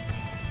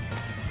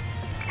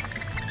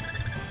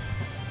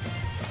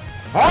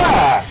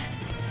 Ah!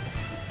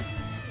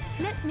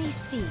 Let me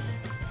see.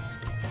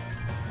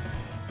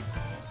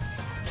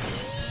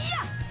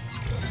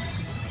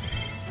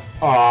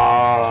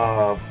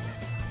 I'm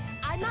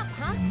up,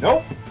 huh?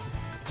 Nope.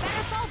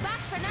 Better fall back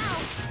for now.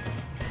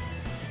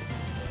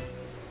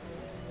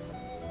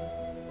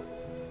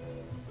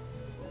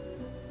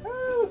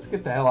 Let's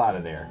get the hell out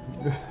of there.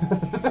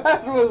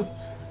 That was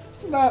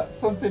not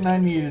something I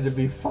needed to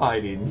be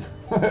fighting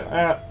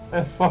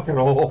at fucking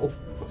all.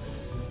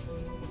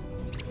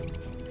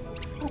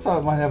 I thought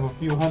it might have a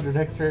few hundred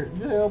extra,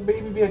 you know,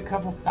 maybe a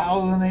couple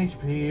thousand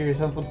HP or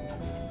something.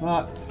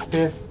 Not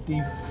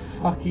 50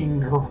 fucking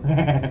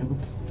grand.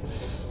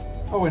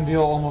 I would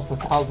deal almost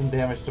 1,000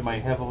 damage to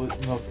my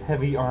most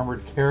heavy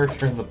armored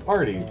character in the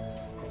party.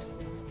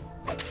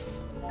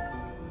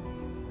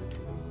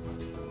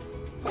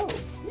 So,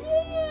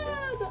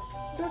 yeah,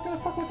 not gonna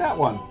fuck with that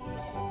one.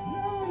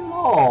 Not at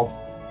all.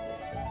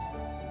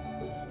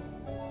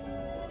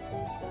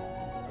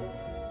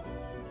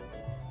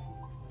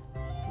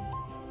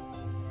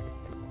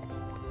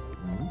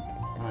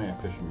 Oh yeah,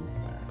 fisherman's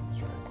there.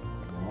 That's right.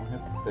 Don't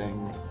hit the thing.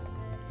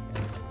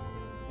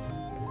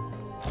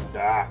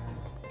 Ah.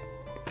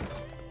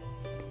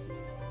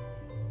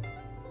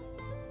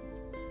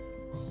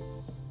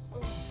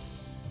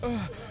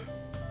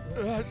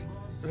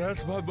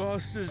 That's my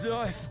master's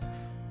knife.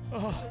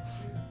 Oh,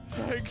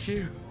 thank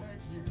you.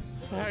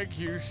 Thank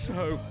you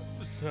so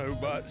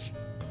much.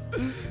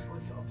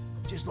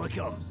 Just like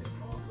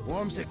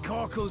warms the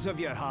cockles of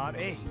your heart,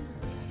 eh?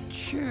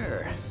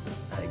 Sure,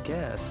 I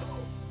guess.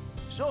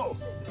 So,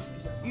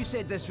 you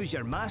said this was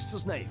your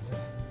master's knife?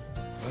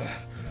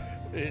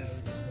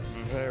 It's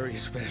very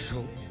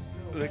special.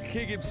 The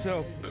king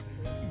himself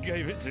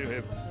gave it to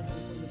him.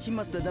 He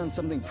must have done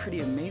something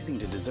pretty amazing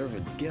to deserve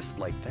a gift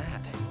like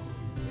that.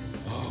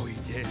 Oh, he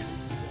did.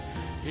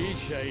 He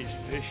changed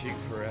fishing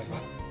forever.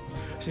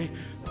 See,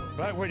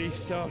 back when he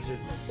started,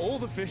 all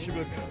the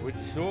fishermen were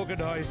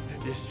disorganized,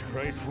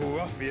 disgraceful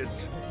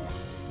ruffians.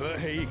 But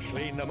he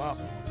cleaned them up,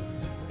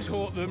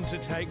 taught them to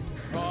take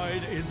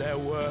pride in their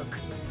work,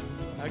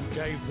 and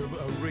gave them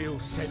a real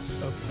sense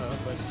of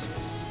purpose.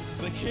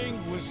 The king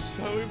was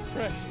so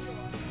impressed,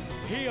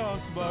 he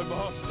asked my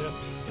master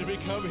to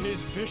become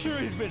his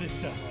fisheries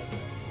minister.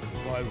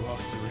 My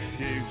master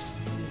refused.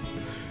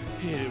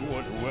 He didn't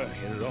want to work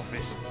in an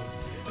office.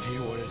 He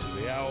wanted to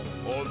be out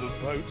on the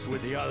boats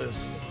with the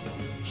others.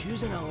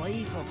 Choosing a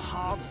life of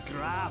hard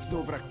graft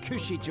over a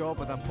cushy job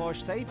with a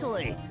posh title,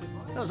 eh?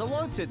 There's a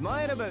lot to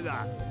admire about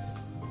that.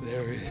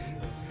 There is,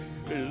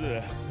 isn't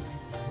there?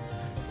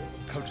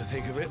 Come to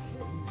think of it,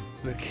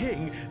 the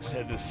king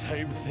said the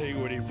same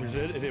thing when he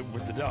presented him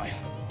with the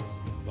knife.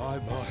 My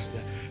master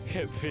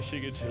kept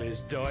fishing until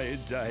his dying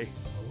day.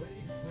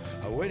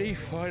 And when he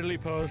finally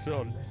passed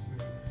on,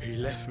 he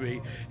left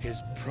me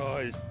his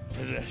prized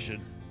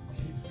possession.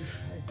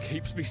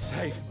 Keeps me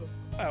safe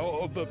out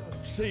on the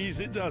seas,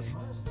 it does.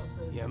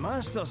 Your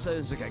master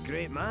sounds like a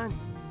great man.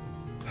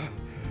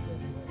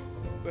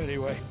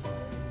 Anyway,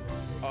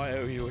 I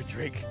owe you a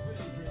drink.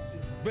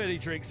 Many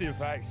drinks, in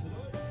fact.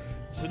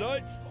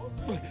 Tonight,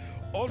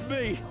 on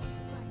me.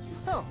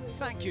 Oh,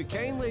 thank you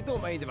kindly.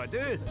 Don't mind if I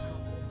do.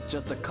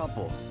 Just a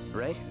couple,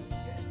 right?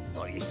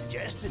 What are you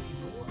suggesting?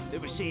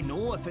 That we say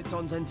no if it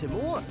turns into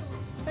more?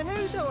 And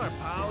how's our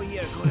pal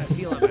here gonna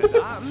feel about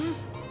that,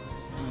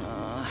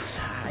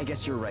 I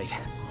guess you're right.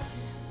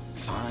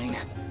 Fine.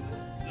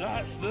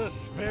 That's the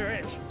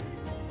spirit.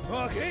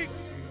 Marky,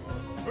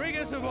 bring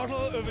us a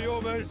bottle of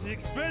your most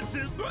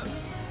expensive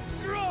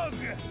grog.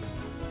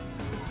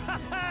 Ha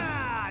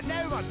ha!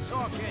 Now we're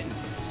talking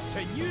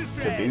to new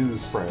friends. To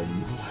news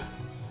friends.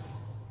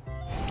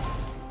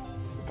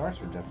 The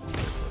darts are definitely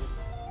good.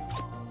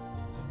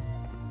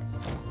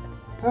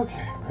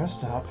 Okay,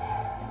 rest up.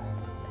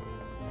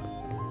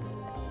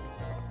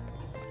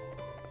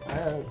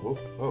 Whoa,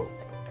 whoa.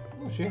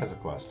 Oh, she has a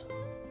quest.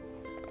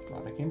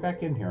 Glad I came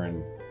back in here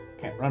and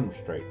can't run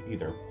straight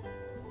either.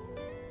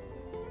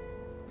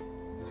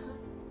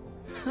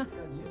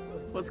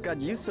 What's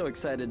got you so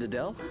excited,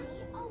 Adele?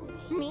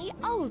 Me?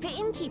 Oh, the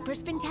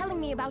innkeeper's been telling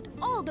me about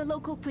all the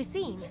local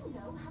cuisine.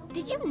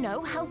 Did you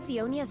know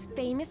Halcyonia's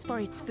famous for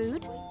its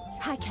food?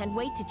 I can't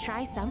wait to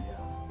try some.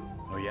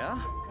 Oh yeah?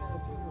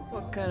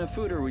 What kind of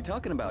food are we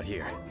talking about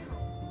here?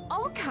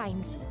 All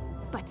kinds,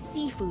 but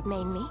seafood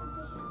mainly.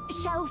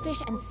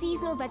 Shellfish and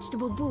seasonal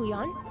vegetable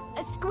bouillon,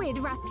 a squid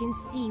wrapped in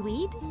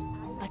seaweed.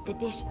 But the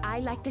dish I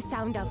like the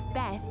sound of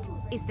best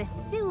is the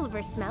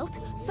silver smelt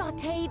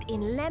sautéed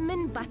in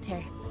lemon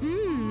butter.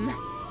 Mmm.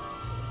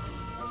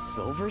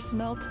 Silver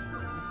smelt?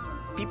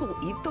 People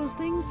eat those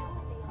things?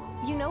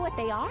 You know what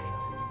they are?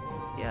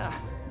 Yeah,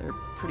 they're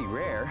pretty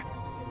rare,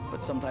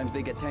 but sometimes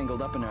they get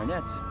tangled up in our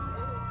nets.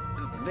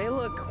 They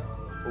look,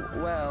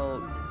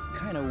 well,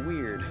 kind of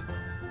weird.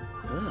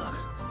 Ugh.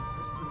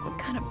 What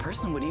kind of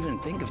person would even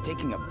think of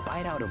taking a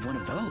bite out of one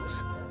of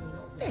those?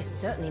 They're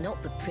certainly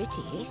not the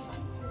prettiest,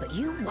 but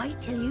you wait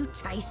till you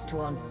taste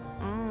one.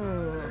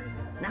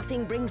 Mmm.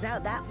 Nothing brings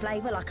out that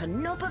flavour like a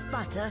knob of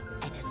butter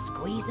and a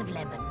squeeze of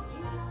lemon.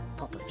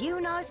 Pop a few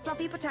nice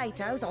fluffy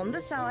potatoes on the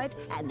side,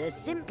 and there's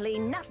simply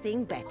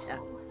nothing better.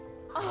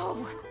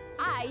 Oh,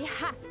 I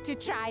have to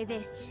try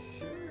this.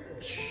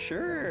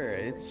 Sure,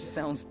 it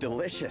sounds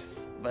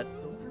delicious, but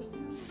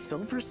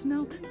silver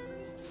smelt?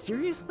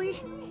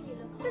 Seriously?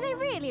 Do they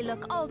really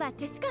look all that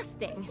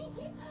disgusting?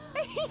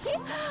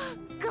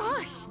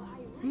 Gosh,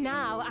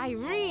 now I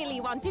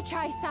really want to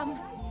try some.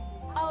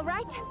 All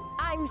right,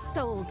 I'm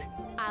sold.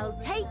 I'll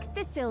take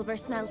the silver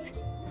smelt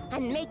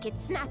and make it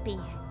snappy.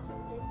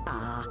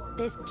 Ah,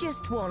 there's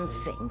just one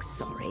thing,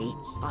 sorry.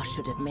 I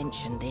should have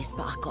mentioned this,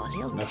 but I got a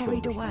little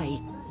carried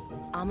away.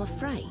 I'm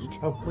afraid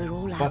we're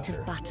all out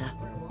of butter.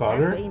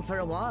 Butter? Have been for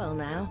a while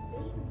now.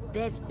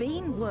 There's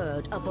been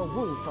word of a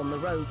wolf on the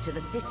road to the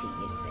city,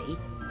 you see.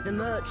 The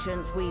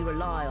merchants we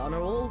rely on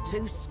are all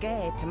too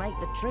scared to make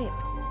the trip.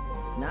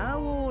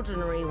 No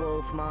ordinary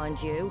wolf,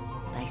 mind you.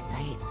 They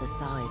say it's the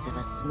size of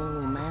a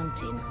small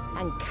mountain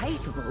and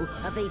capable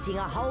of eating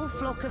a whole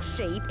flock of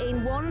sheep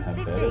in one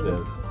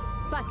sitting.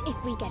 But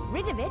if we get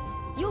rid of it,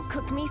 you'll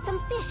cook me some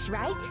fish,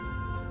 right?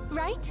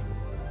 Right?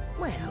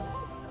 Well,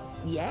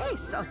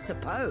 yes, I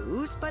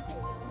suppose, but...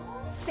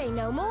 Say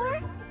no more.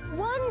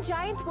 One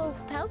giant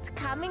wolf pelt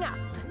coming up.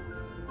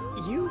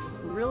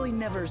 You've really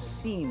never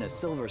seen a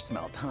silver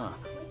smelt, huh?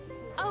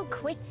 Oh,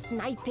 quit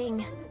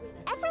sniping.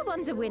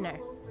 Everyone's a winner.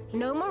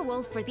 No more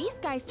wolf for these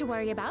guys to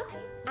worry about,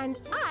 and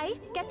I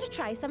get to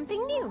try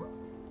something new.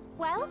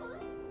 Well,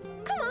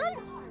 come on.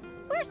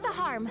 Where's the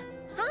harm?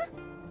 Huh?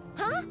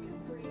 Huh?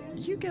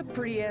 You get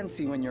pretty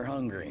antsy when you're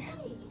hungry.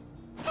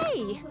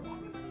 Hey,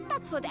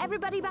 that's what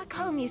everybody back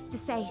home used to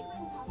say.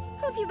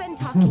 Who've you been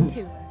talking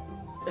to?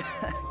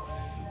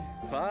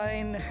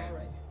 Fine.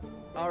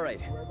 All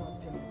right.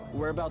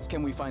 Whereabouts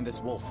can we find this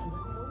wolf?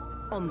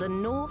 On the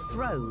North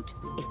Road,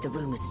 if the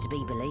rumor's to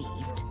be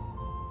believed.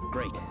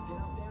 Great.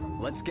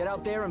 Let's get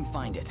out there and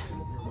find it.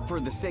 For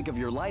the sake of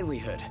your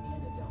livelihood.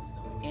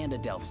 And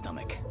Adele's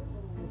stomach.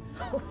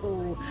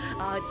 Oh,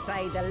 I'd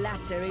say the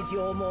latter is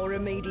your more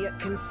immediate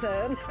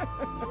concern.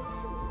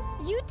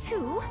 You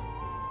too?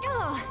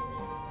 Oh,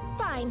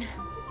 fine.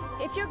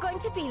 If you're going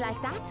to be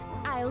like that,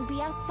 I'll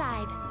be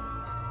outside.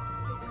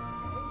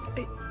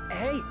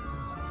 Hey!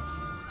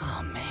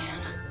 Oh, man.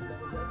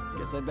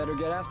 Guess I better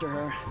get after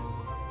her.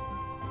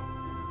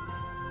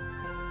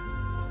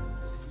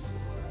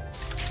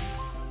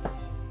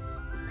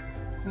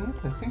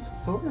 I think the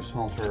silver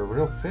smelts are a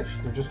real fish.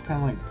 They're just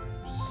kind of like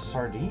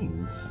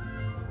sardines.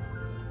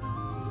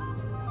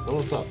 So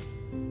what's up?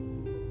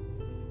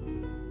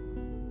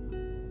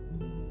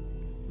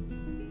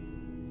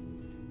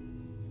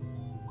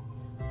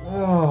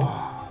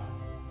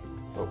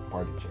 Oh,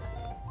 party chat.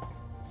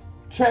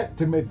 Chat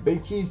to me,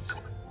 bitches.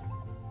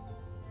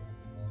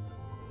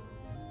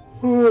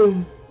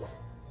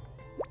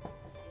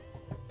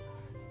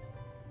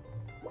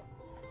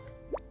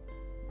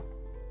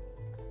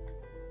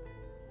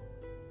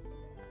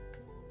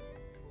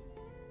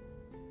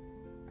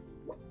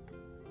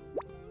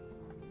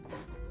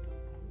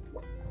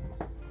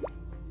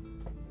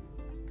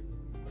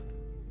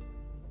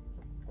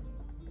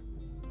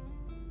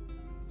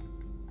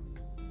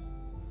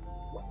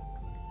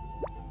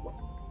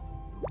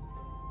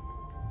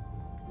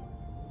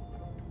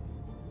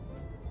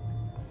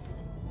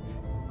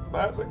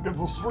 That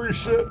gives us free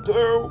shit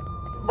too.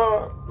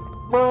 Bah,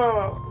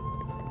 bah.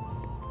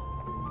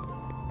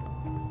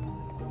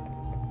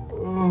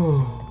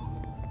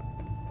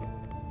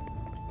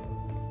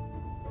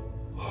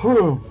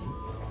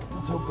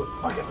 Let's hope the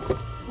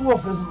fucking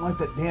wolf isn't like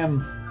that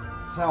damn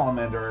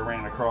salamander I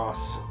ran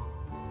across.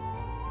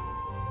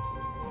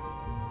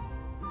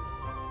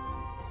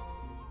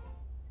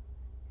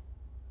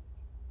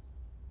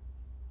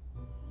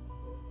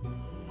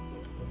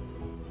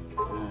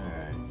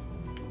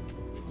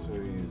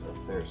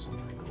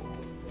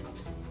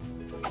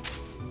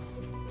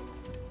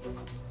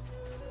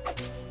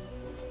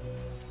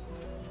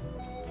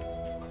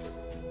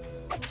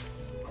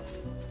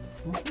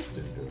 What's this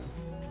dude doing?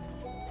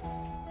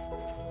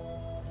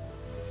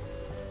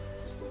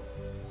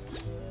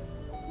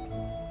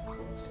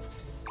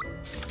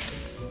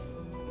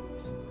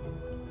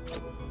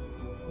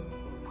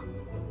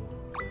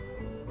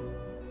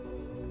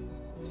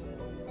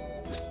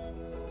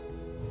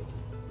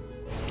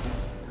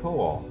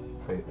 Cool.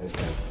 Okay.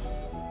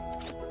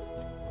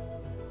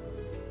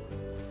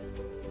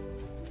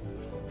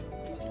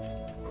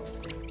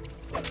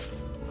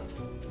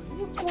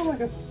 Looks more like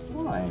a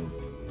slime.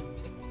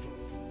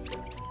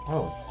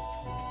 Oh,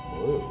 it's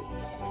blue.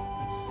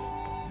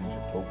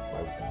 Ninja Pope, I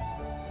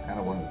kind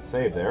of wanted to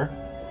save there.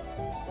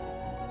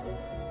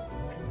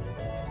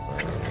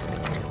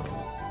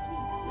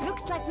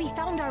 Looks like we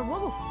found our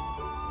wolf.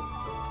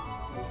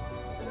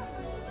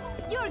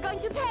 You're going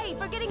to pay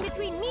for getting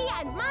between me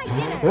and my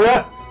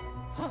dinner.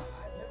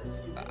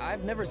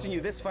 I've never seen you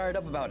this fired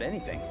up about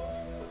anything.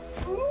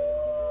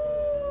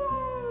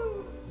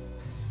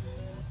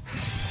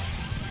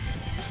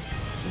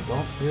 You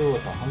don't deal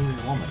with a hungry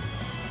woman.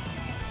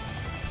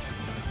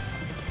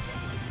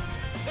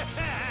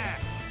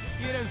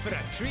 You're in for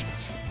a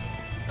treat.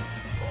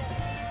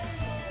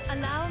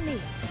 Allow me.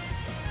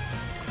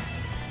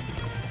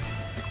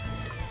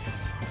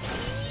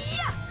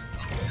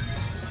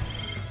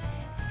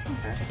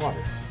 Okay,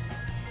 water.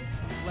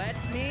 Let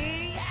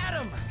me at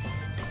him.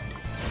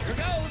 Here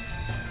goes.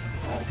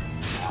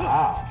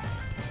 Ah.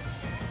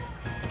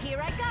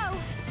 Here I go.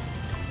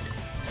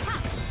 Ha.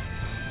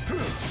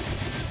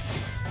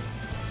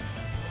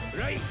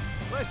 Right,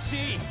 let's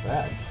see.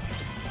 Bad.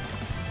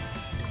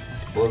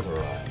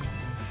 Blizzard.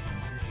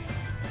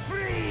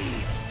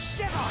 Freeze!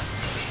 Shiver!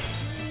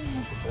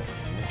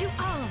 To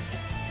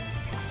arms.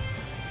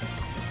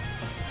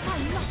 I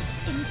must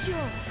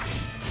endure.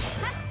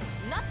 Ha.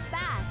 Not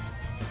bad.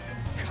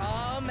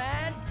 Come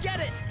and get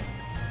it.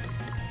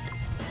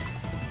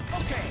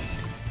 Okay.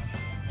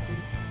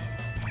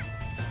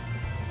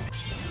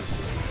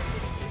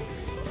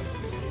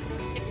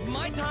 It's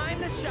my time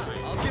to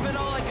shine. I'll give it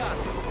all I got.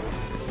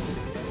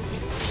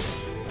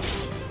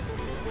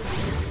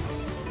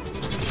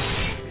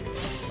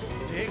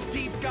 Dig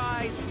deep,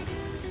 guys.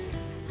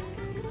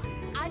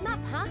 I'm up,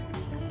 huh?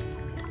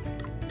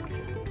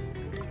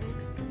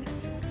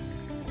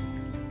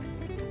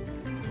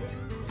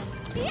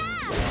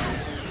 Yeah!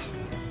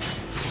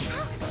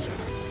 Ouch!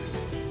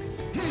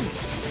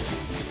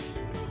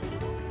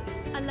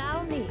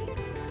 Allow me.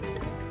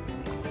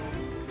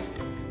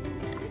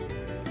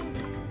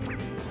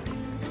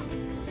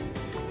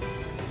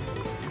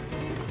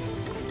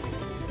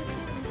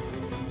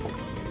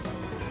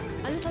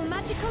 A little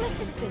magical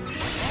assistance.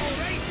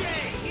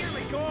 Alrighty, here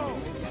we go.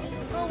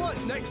 Oh,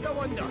 what's next, I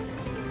wonder?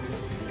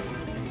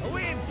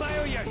 Away and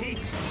bio your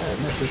heat. I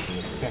admit this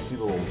is a catchy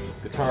little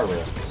guitar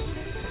riff.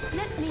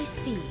 Let me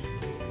see.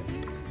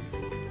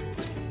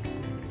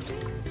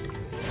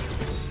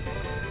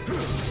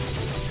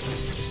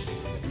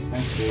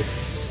 Thanks, dude.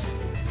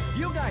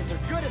 You guys are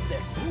good at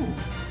this. Ooh.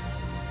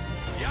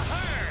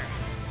 Yahar!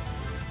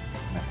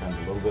 That sounds a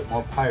little bit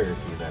more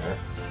piratey there.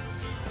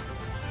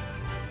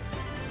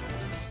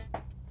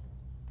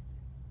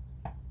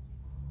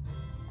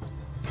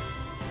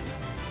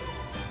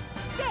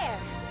 There!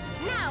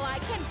 Now I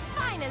can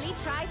finally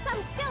try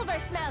some silver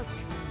smelt!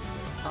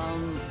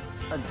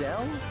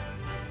 Adele?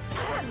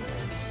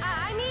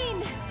 I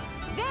mean,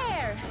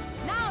 there!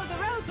 Now the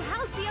road to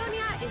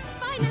Halcyonia is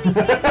finally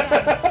safe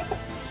again!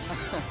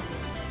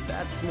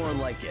 That's more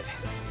like it.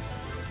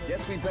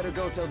 Guess we'd better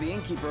go tell the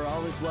innkeeper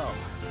all is well.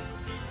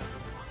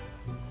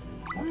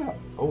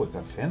 Oh, it's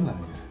a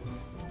Finland.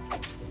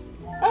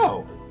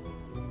 Oh!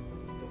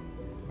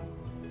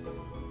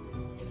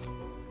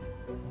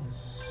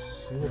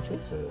 Let's see what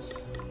this is.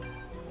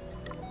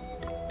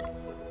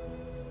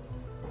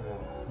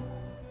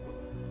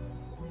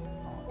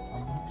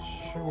 I'm not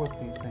sure what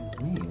these things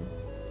mean.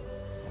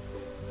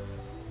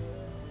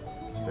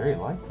 It's very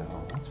light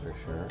though, that's for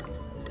sure.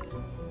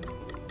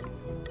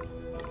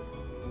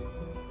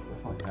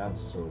 Definitely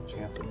has a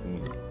chance of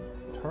being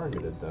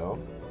targeted though.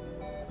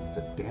 It's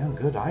a damn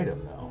good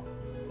item though.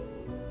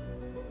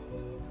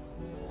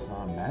 It's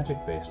not a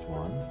magic-based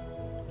one.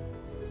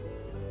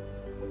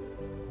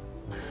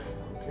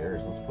 Who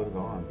cares? Let's put it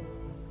on.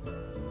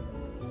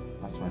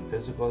 That's my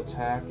physical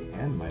attack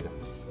and my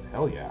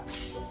hell yeah.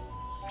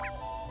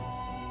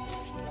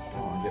 I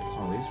want to get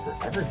some of these for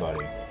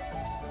everybody. I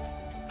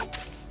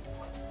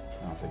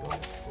don't think I'll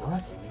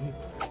what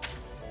either.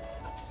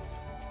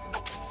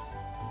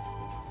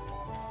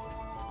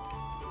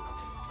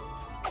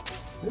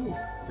 Ooh,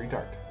 free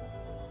dart.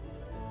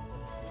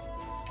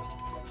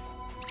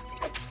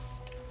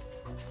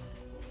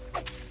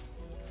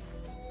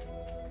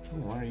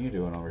 What are you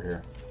doing over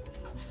here?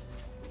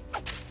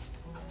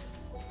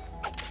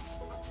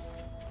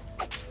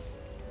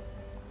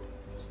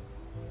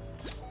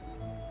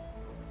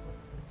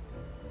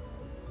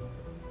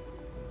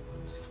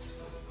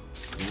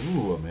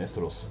 Ooh, a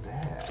mithril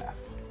staff.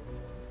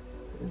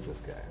 What is this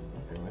guy?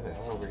 Okay, where the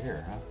hell over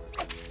here, huh?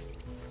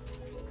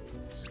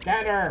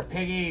 Scatter,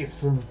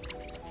 piggies!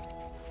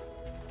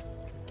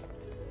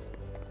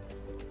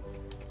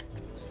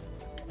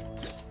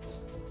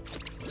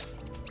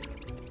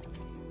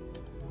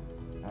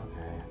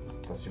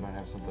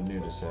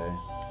 to say.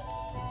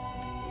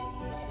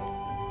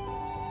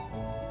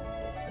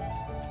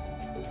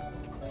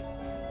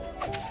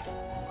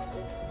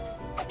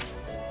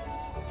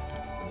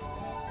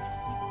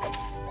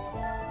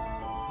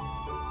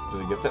 Did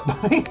I get that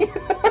money?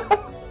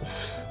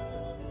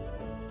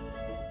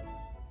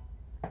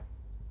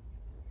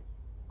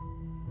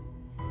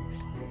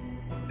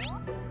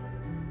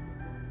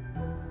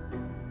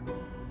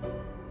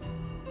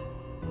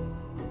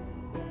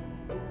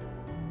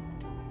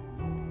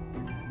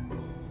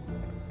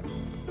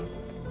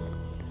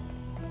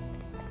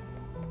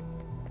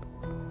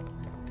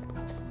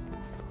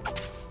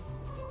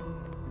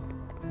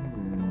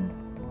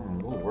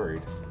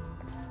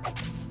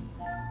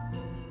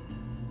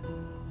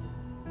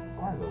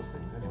 Those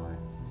things anyway.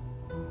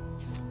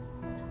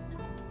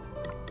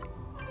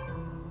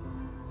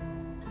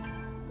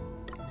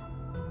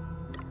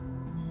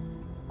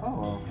 Oh,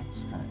 well, that's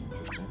kind of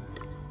interesting.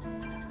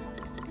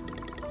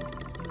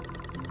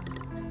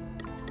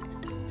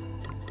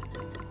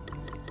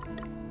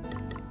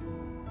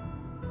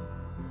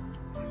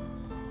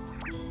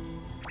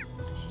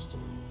 It's just a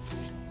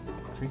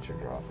creature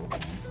drop.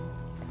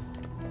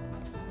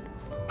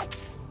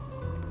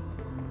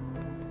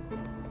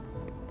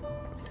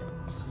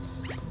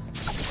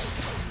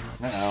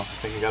 Uh-oh, I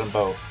think you got them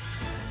both.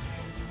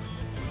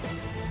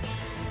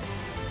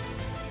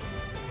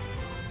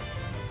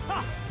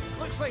 Ha!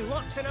 Looks like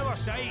luck's on our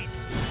side.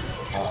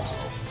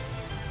 Uh-oh.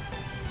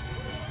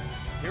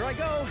 Here I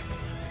go.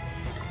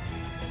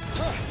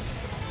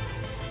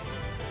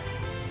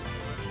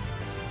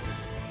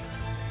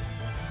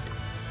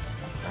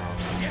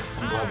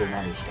 I'm glad they're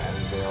not as bad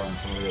as they are in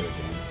some of the other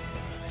games.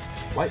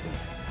 Lightning.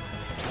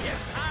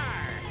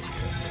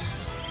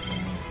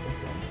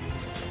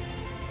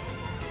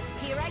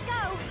 Here I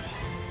go.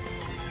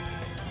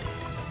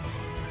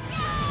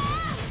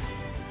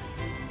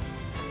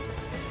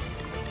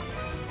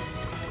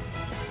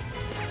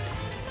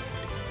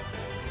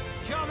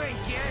 Come and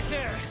get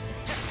her.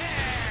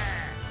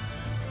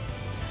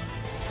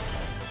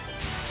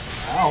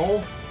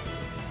 Ow.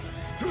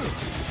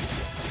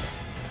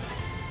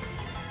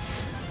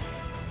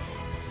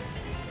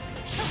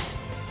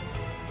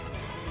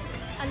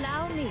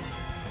 Allow me.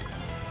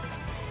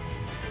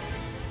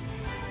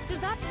 Does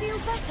that feel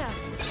better?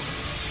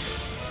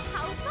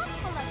 How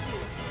thoughtful of you.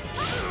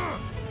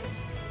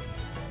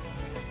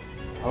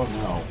 Oh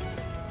no.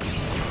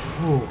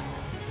 Ooh.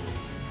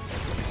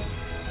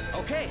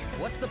 Okay,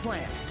 what's the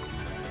plan?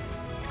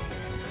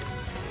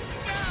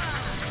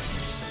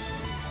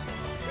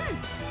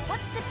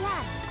 What's the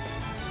plan?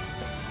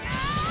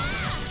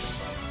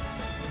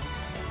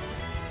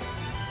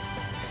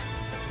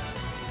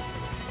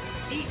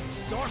 Eat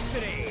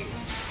sorcery.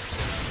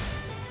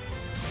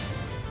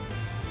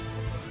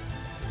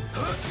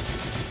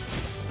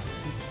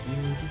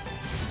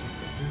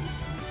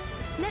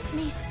 Let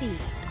me see.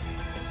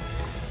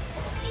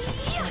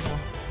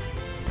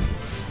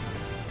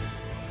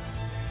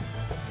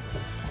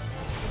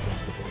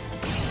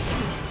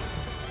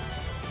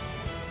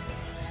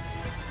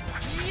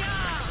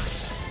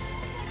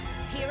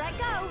 Here I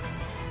go.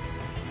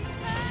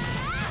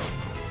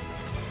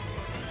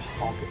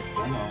 Bonk it. I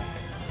know.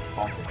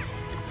 Bonk it.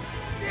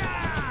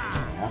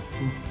 Yeah.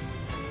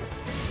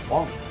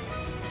 Bonk.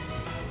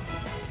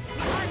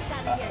 We aren't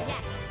done here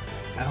yet.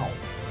 Ow.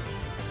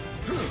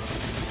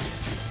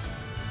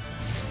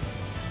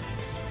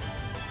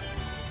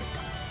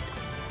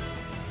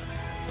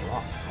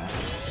 Rocks, huh?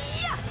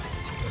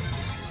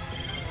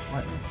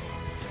 Lightning.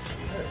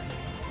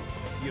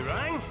 You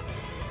rang?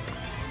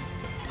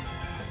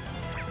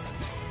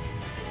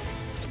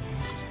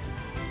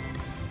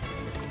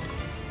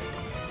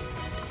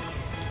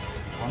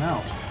 One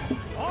out.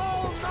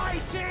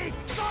 Almighty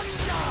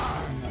thunder!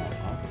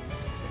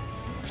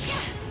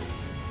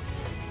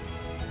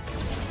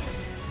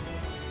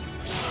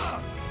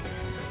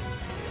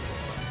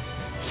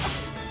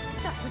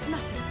 That was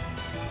nothing.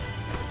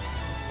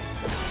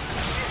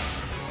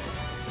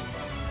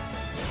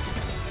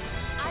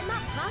 I'm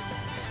up, huh?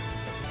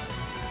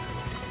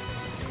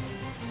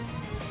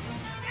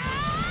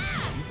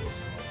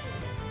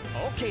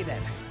 Okay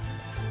then.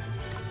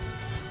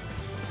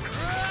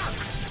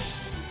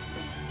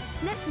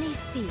 Let me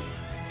see.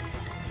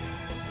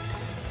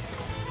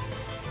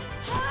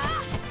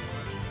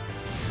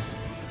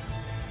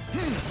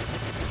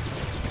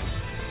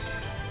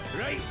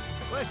 Right,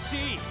 let's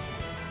see.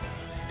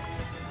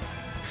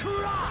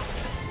 Crack!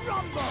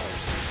 Rumble!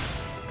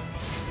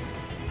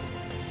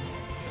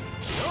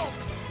 Nope,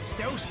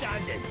 still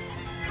standing.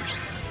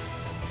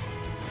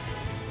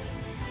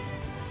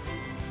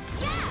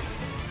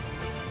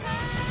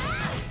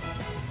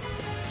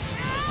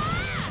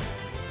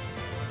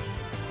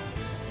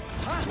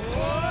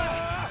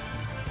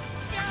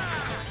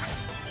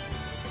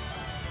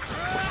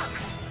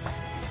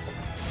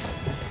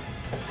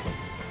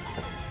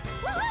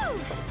 Woohoo!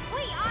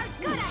 We are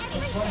good at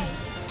everything.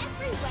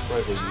 Every way.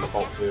 Right, there's the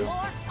default too.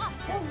 More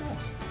awesome.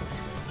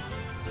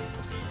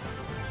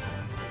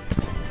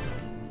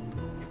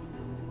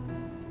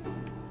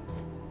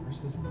 Where's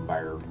this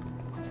fire?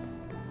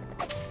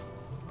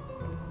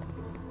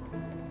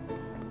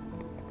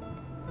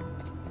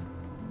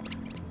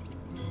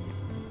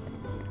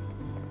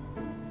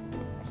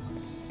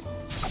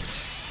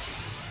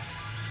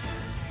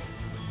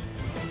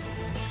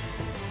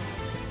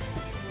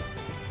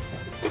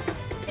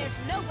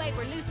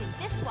 using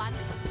this one.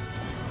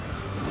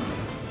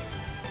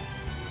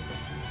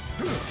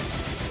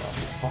 What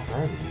the fuck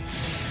are these?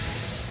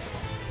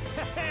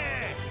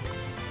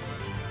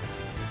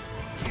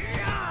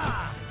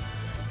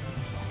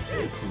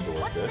 They seem to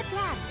work What's good. the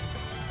plan?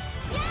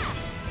 Yeah!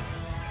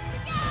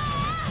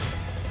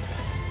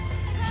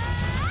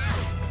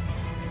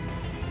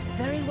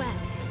 Very well.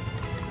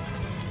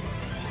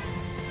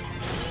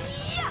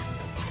 Yeah,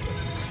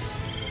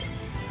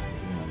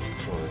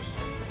 of course.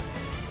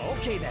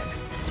 Okay then.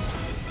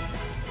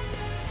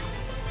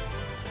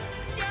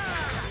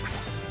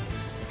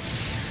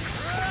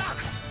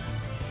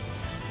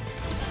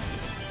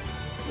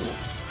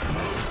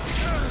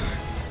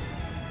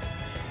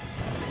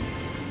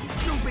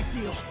 No big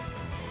deal.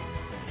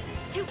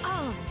 2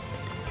 arms.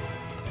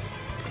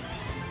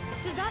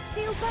 Does that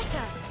feel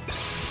better?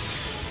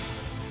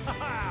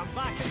 Haha, I'm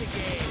back in the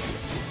game.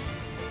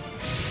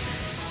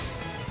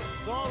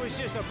 Thought it was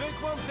just a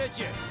bookworm, did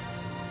you?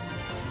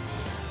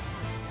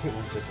 It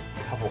was just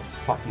a couple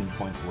fucking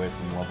points away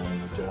from leveling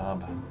the job.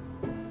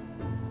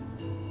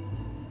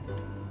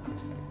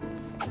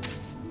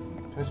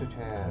 Treasure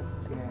chest,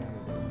 yay.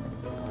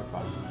 More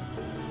fun.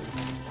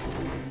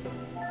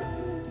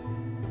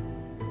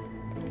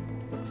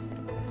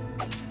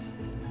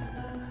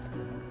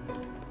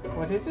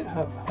 What is it,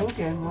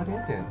 Hogan? What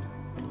is it?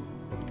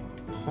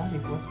 Buddy,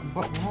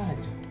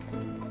 what?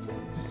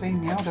 Just saying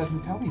meow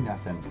doesn't tell me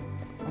nothing.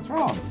 What's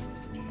wrong?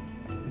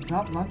 It's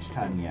not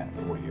lunchtime yet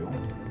for you.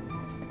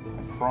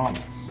 I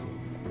promise.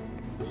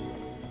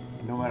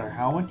 No matter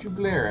how much you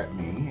glare at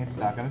me, it's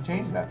not going to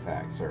change that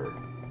fact, sir.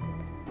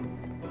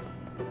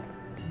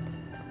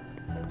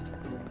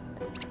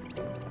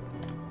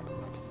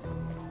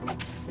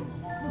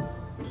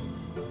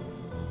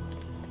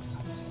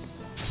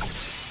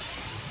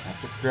 Have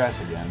to dress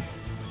again.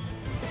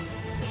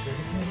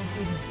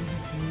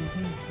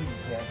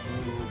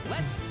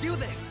 Let's do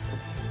this!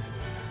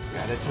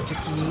 Gotta touch a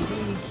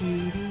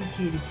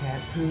kitty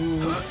cat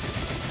poo.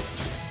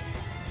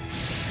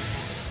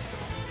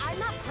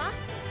 I'm up, huh?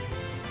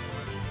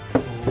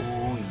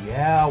 Oh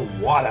yeah,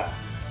 water.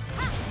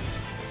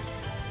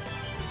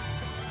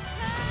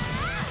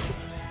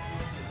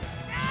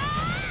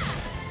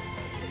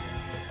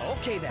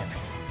 Okay then.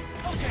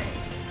 Okay.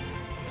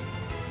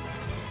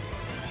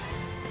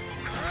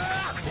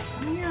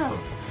 Yeah.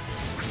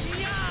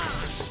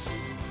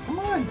 Come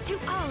on. 2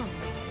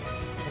 arms.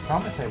 I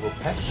promise I will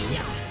pet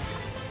you.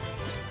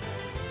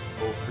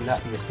 Oh,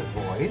 fluffiest of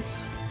boys.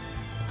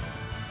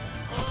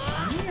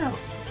 Yeah.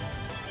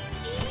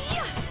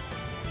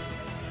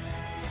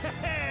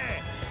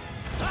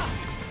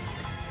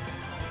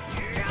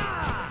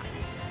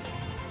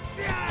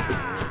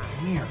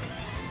 Here.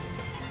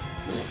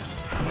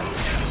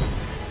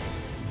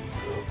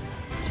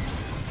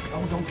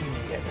 Oh, don't give me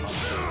that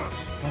nonsense.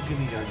 Don't give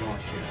me that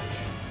nonsense.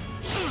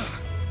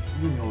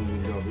 You know you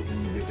love it when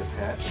you get the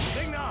pet.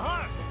 Ding the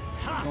heart!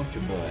 Don't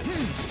you, bud?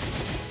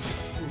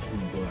 Don't you,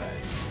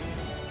 bud?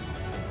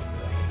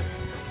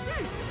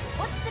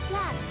 What's the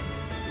plan?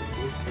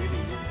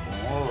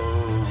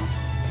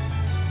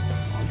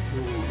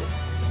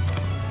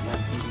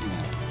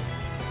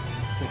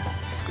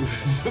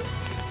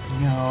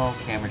 No,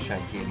 camera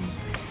shy kitty.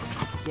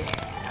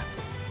 Yeah.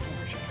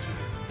 Camera shy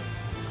kitty.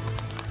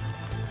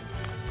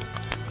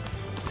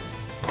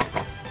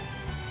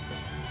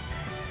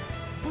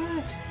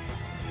 What?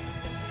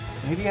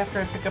 Maybe after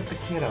I pick up the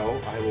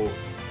kiddo, I will...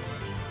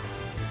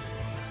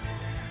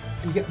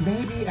 Yeah,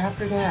 maybe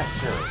after that,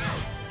 sir.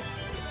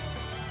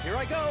 Here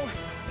I go!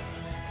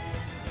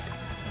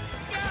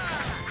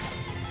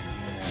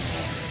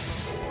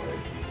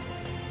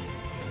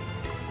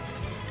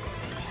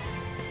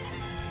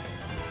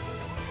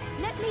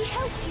 Let me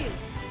help you.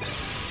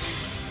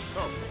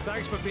 Oh,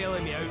 thanks for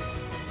bailing me out.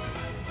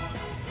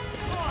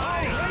 Oh,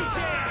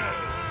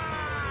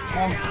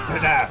 Chunk to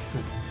death.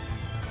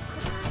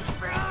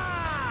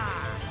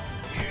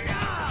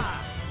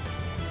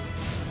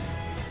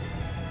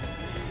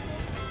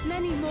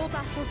 Many more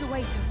battles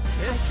await us.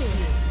 This I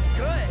fear. is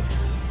good!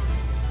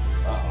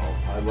 Uh-oh,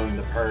 I learned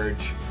the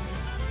purge.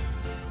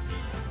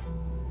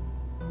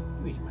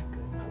 He's my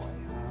good boy,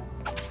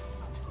 huh?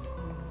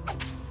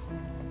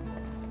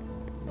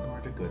 You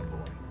are the good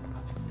boy.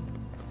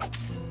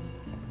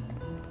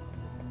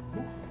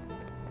 Poof.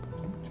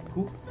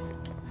 Poof.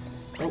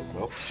 Oh,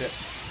 well, shit.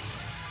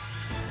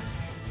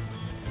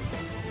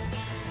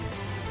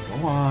 Go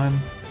on.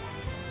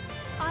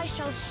 I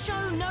shall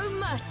show no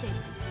mercy.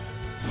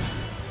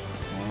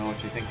 I don't know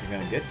what you think you're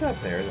gonna get up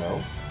there,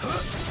 though.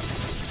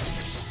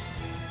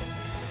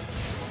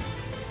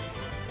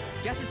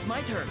 Guess it's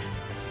my turn.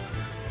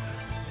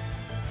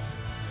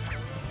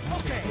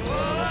 Okay.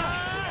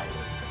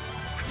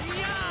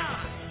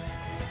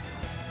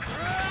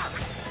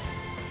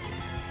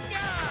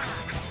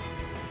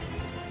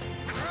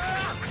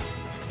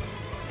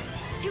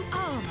 Two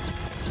arms.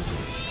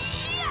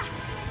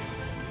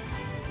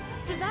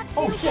 Does that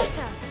feel Oh, shit.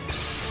 better?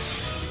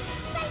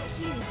 Thank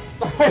you.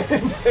 I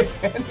didn't take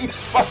any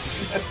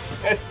fucking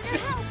Your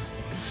help.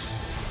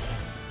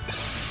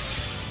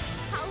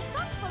 How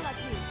thoughtful of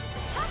you.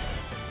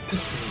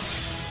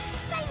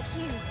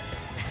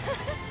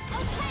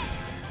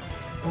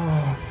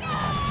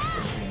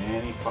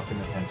 fucking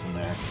attention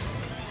there.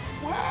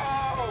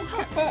 Wow!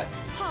 Get that!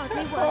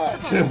 Hardly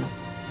worth the bother.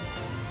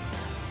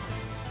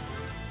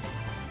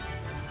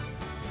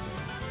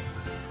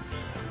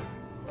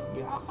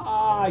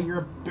 Yeah, you're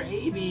a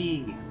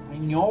baby! I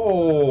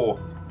know!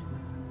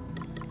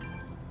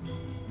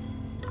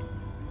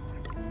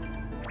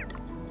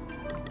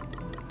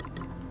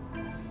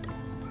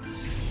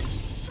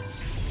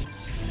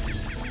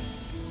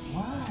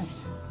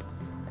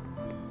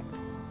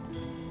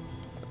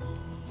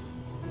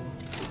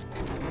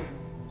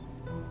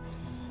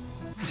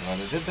 I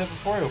did that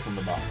before I opened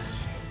the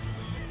box.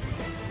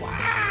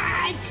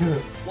 What?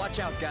 Watch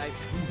out,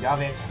 guys. You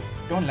love it.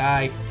 Don't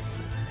lie.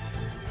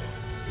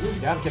 You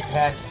love the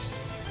pets.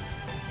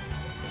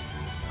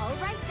 All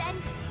right then.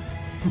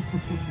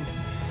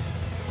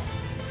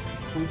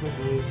 Good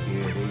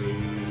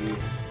kitty.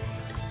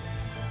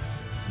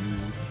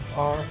 You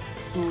are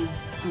good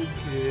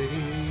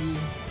kitty.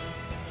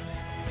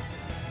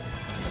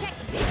 Check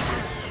this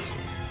out.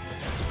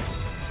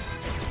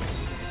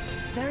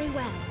 Very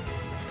well.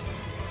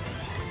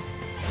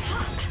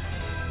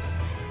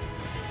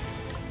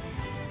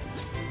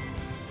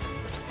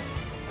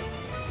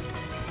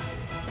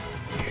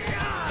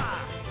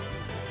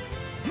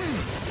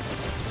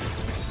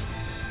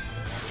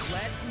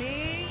 Let me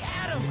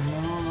at him.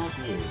 No, not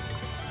you.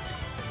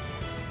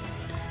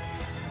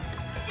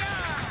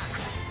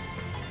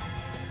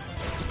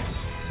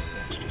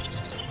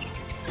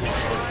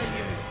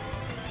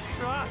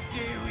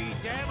 Crafty wee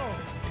devil!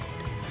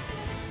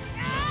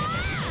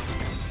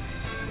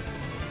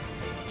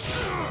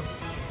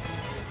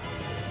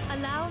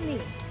 Allow me.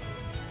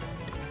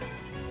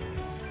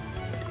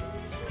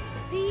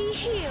 Be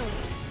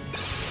healed.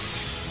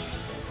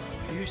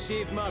 You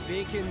saved my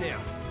bacon there.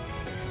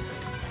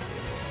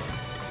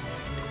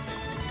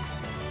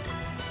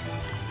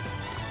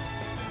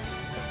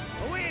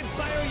 Away and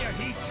fire your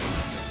heat!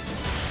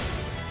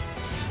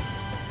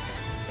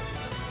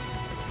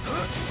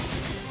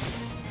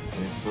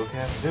 They still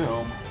cast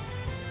Doom.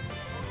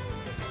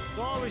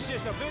 Thought it was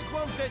just a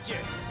bookworm, did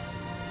you?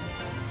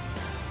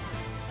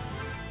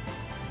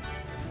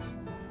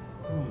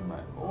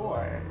 My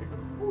boy.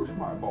 Who's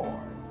my boy?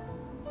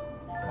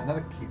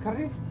 Another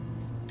Kikari?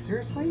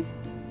 Seriously?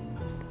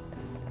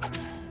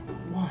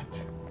 What?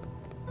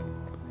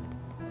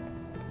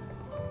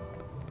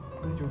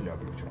 We do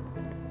love each other.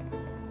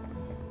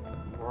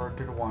 Or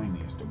do the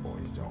whiniest of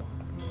boys don't.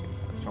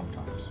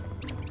 Sometimes.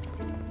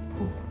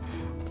 Poof.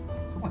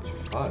 So much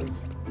fuzz.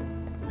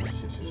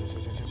 Shit.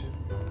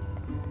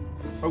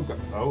 Oh, God.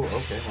 Oh,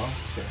 okay, well,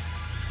 shit.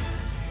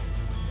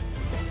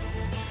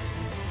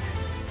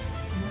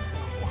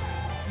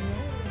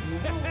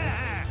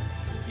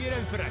 You're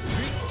in for a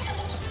treat.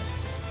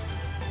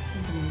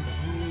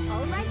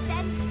 All right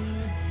then.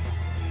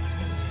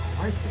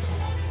 Christ, there's a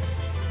lot.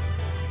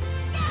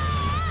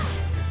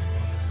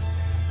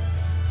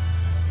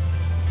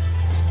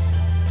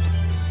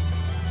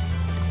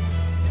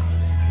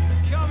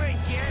 Come and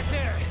get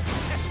her!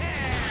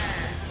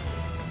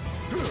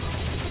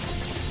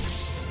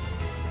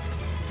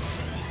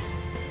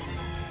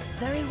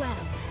 Very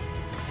well.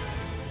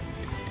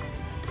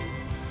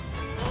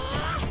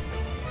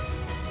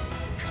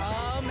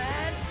 Come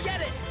and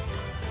get it.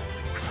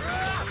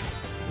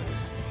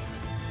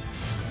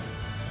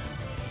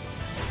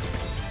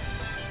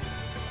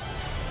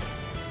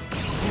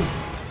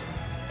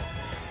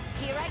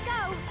 Here I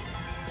go.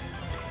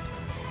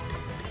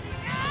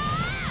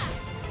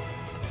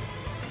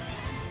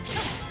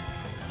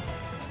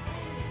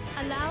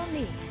 Allow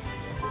me.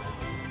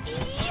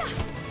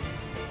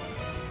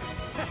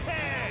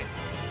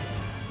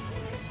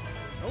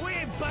 Away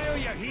and bio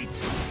your heat!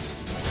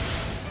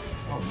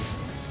 Oh, this is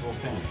so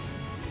fan.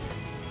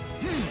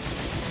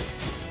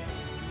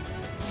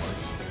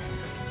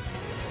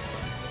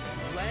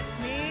 Let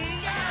me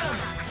out.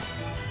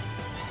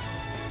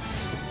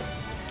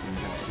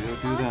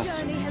 Our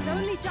journey has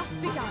only just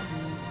begun.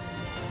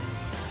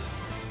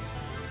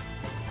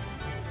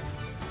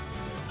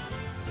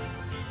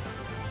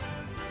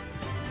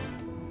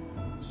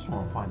 Just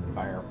want to find the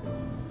buyer.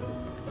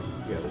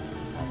 Yeah, this is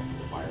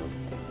the buyer.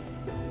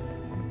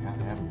 I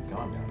haven't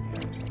gone down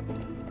yet.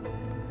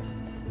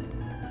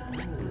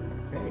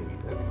 Okay,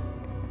 that's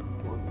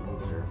more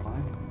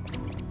terrifying.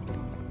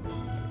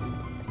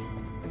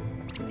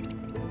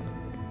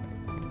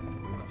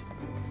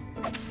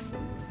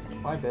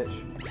 Bye, bitch.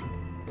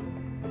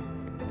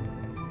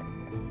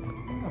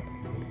 Oh.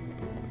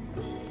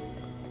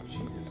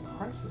 Jesus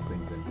Christ, this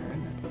thing's in there,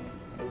 isn't it?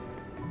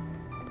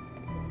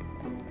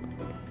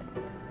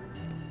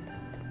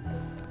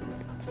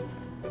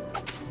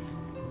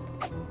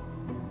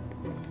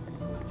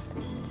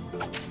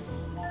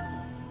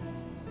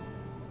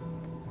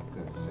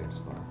 Good, safe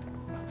spot.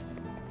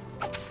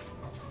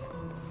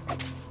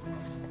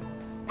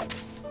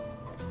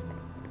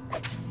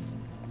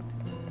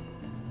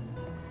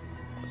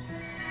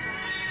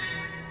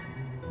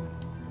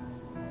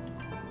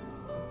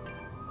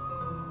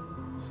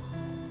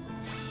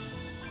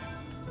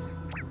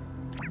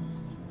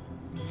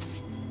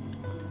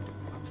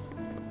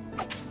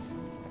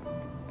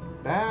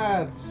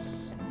 That's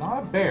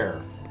not a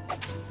bear.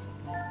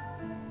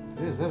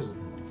 It is. That was the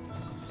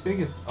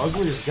biggest,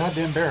 ugliest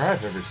goddamn bear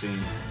I've ever seen.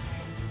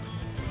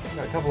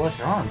 Got a couple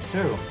extra arms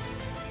too.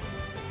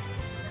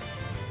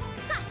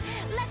 Ha!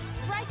 Let's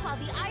strike while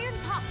the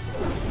iron's hot.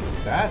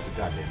 That's a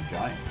goddamn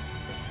giant.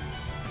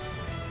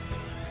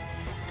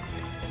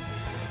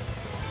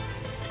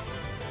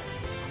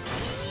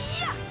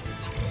 Yeah!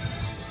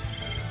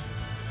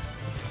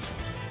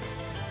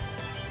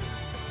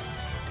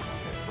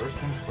 Okay, first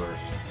things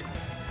first.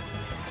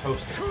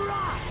 Toast it.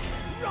 Cry!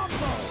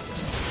 Rumble!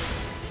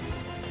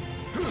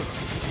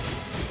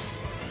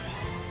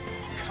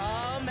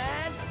 Come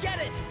and get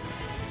it!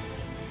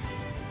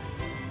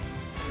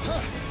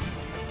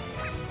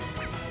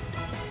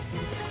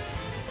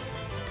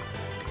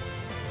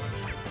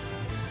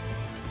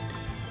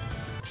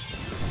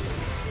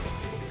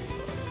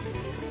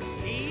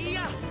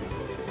 Yeah!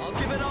 I'll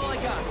give it all I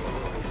got.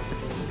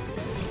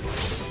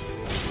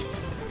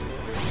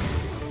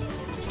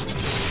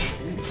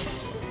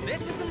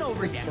 This isn't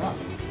over yet. Stop.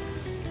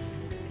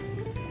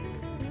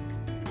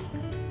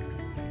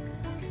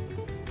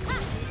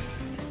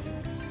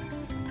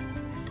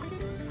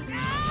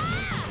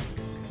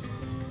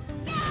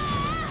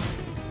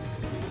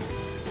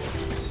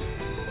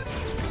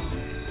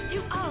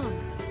 Two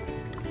arms.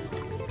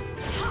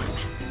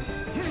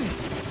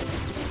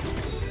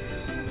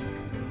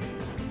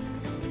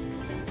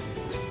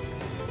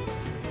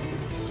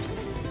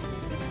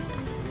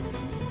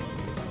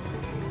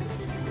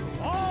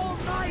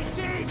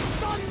 Almighty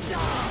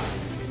thunder!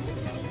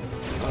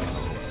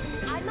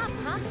 I'm up,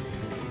 huh?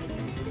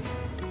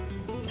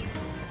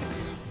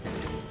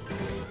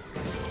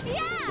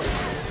 Yeah!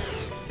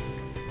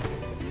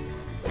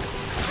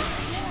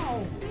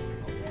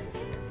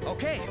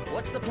 Okay,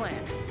 what's the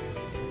plan?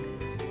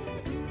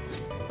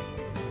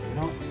 You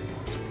know,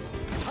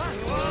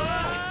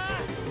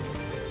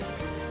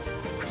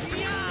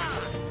 there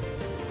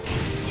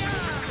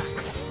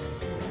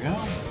we go.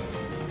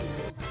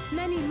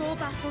 Many more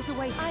battles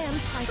await. I am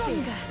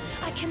stronger.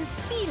 I can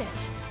feel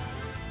it.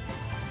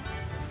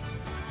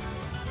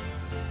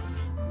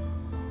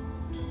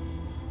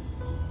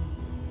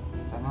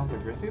 Is that not the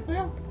grizzly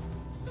bear?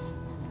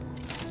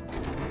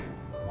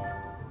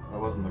 That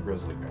wasn't the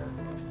grizzly bear.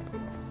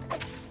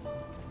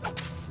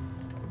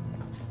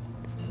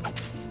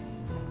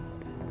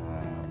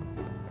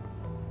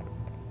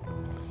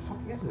 What the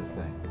fuck is this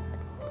thing?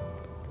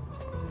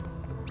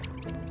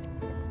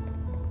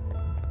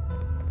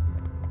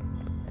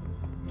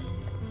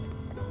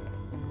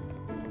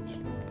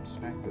 Just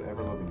smack the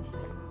ever-loving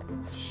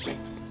shit.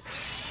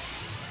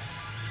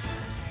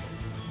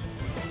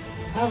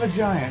 Have a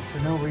giant for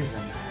no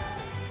reason.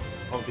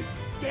 Oh, the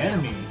Damn.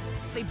 enemy.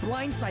 They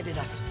blindsided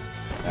us.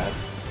 That's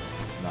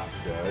not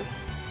good.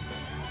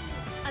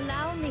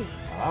 Allow me.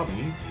 Allow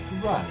me to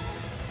run.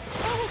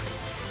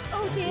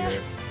 Oh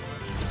dear.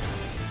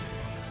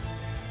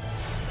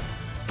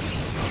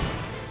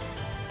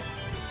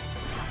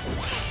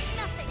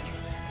 Nothing.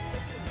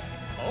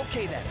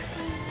 Okay then,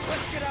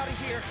 let's get out of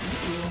here.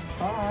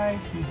 Bye.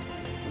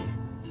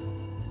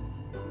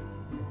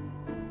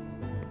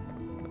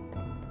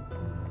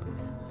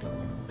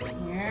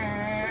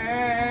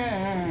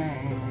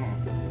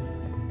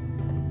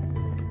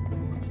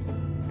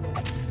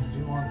 Do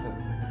you want the...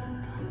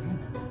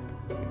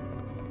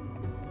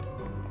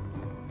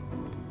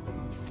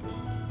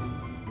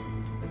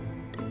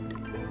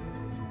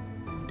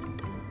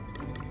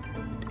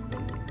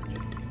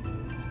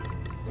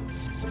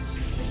 God damn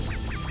it.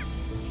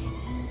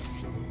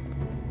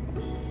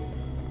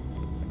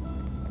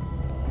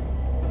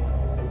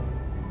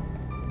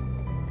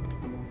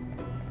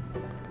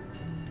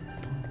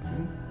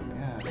 See?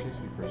 Yeah, chase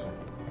me for a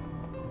second.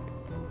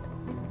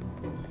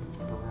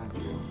 Go around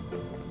you.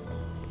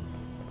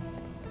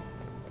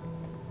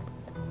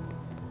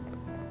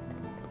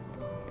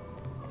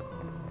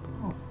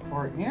 How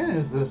far in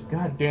is this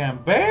goddamn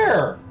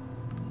bear?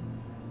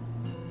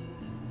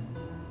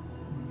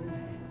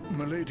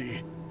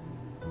 Milady,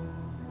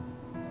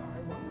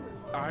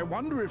 I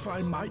wonder if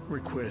I might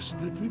request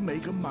that we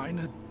make a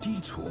minor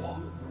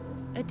detour.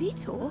 A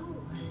detour?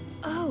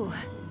 Oh,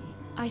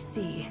 I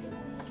see.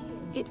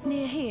 It's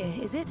near here,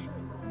 is it?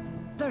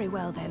 Very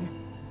well then.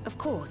 Of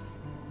course.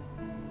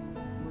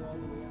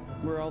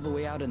 We're all the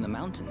way out in the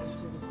mountains.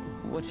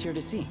 What's here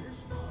to see?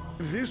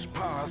 This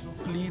path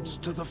leads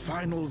to the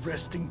final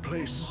resting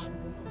place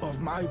of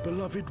my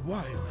beloved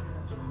wife.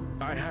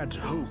 I had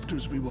hoped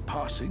as we were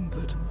passing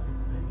that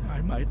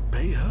I might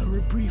pay her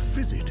a brief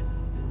visit.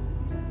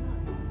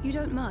 You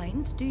don't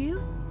mind, do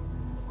you?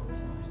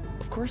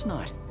 Of course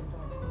not.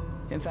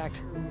 In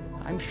fact,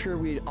 I'm sure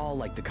we'd all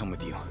like to come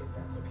with you.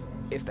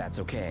 If that's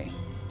okay,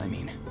 I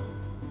mean.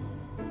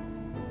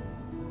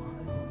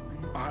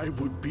 I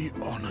would be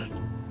honored.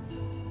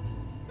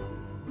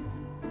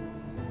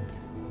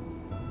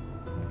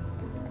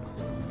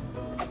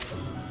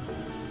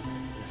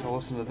 Guess I'll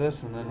listen to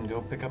this and then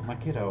go pick up my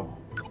kiddo.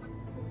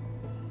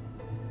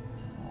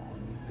 Oh,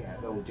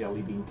 that little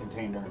jelly bean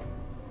container.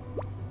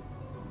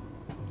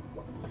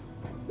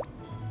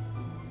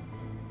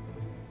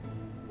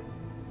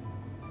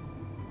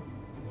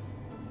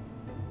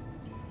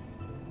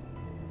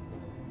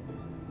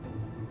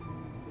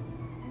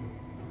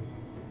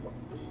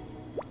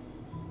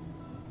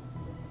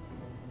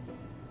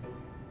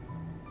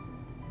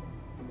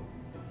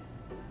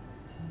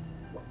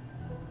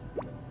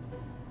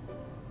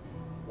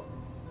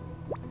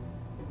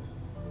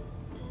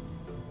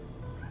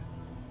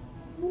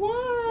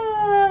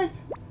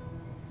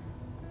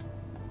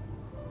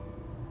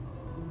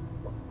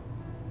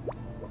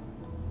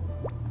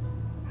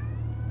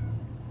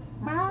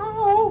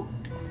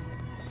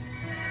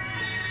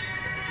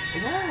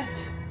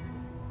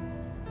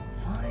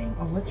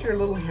 Get your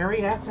little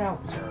hairy ass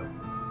out, sir.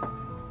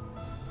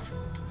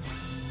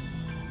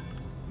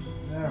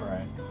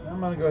 Alright, I'm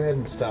gonna go ahead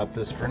and stop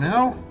this for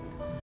now.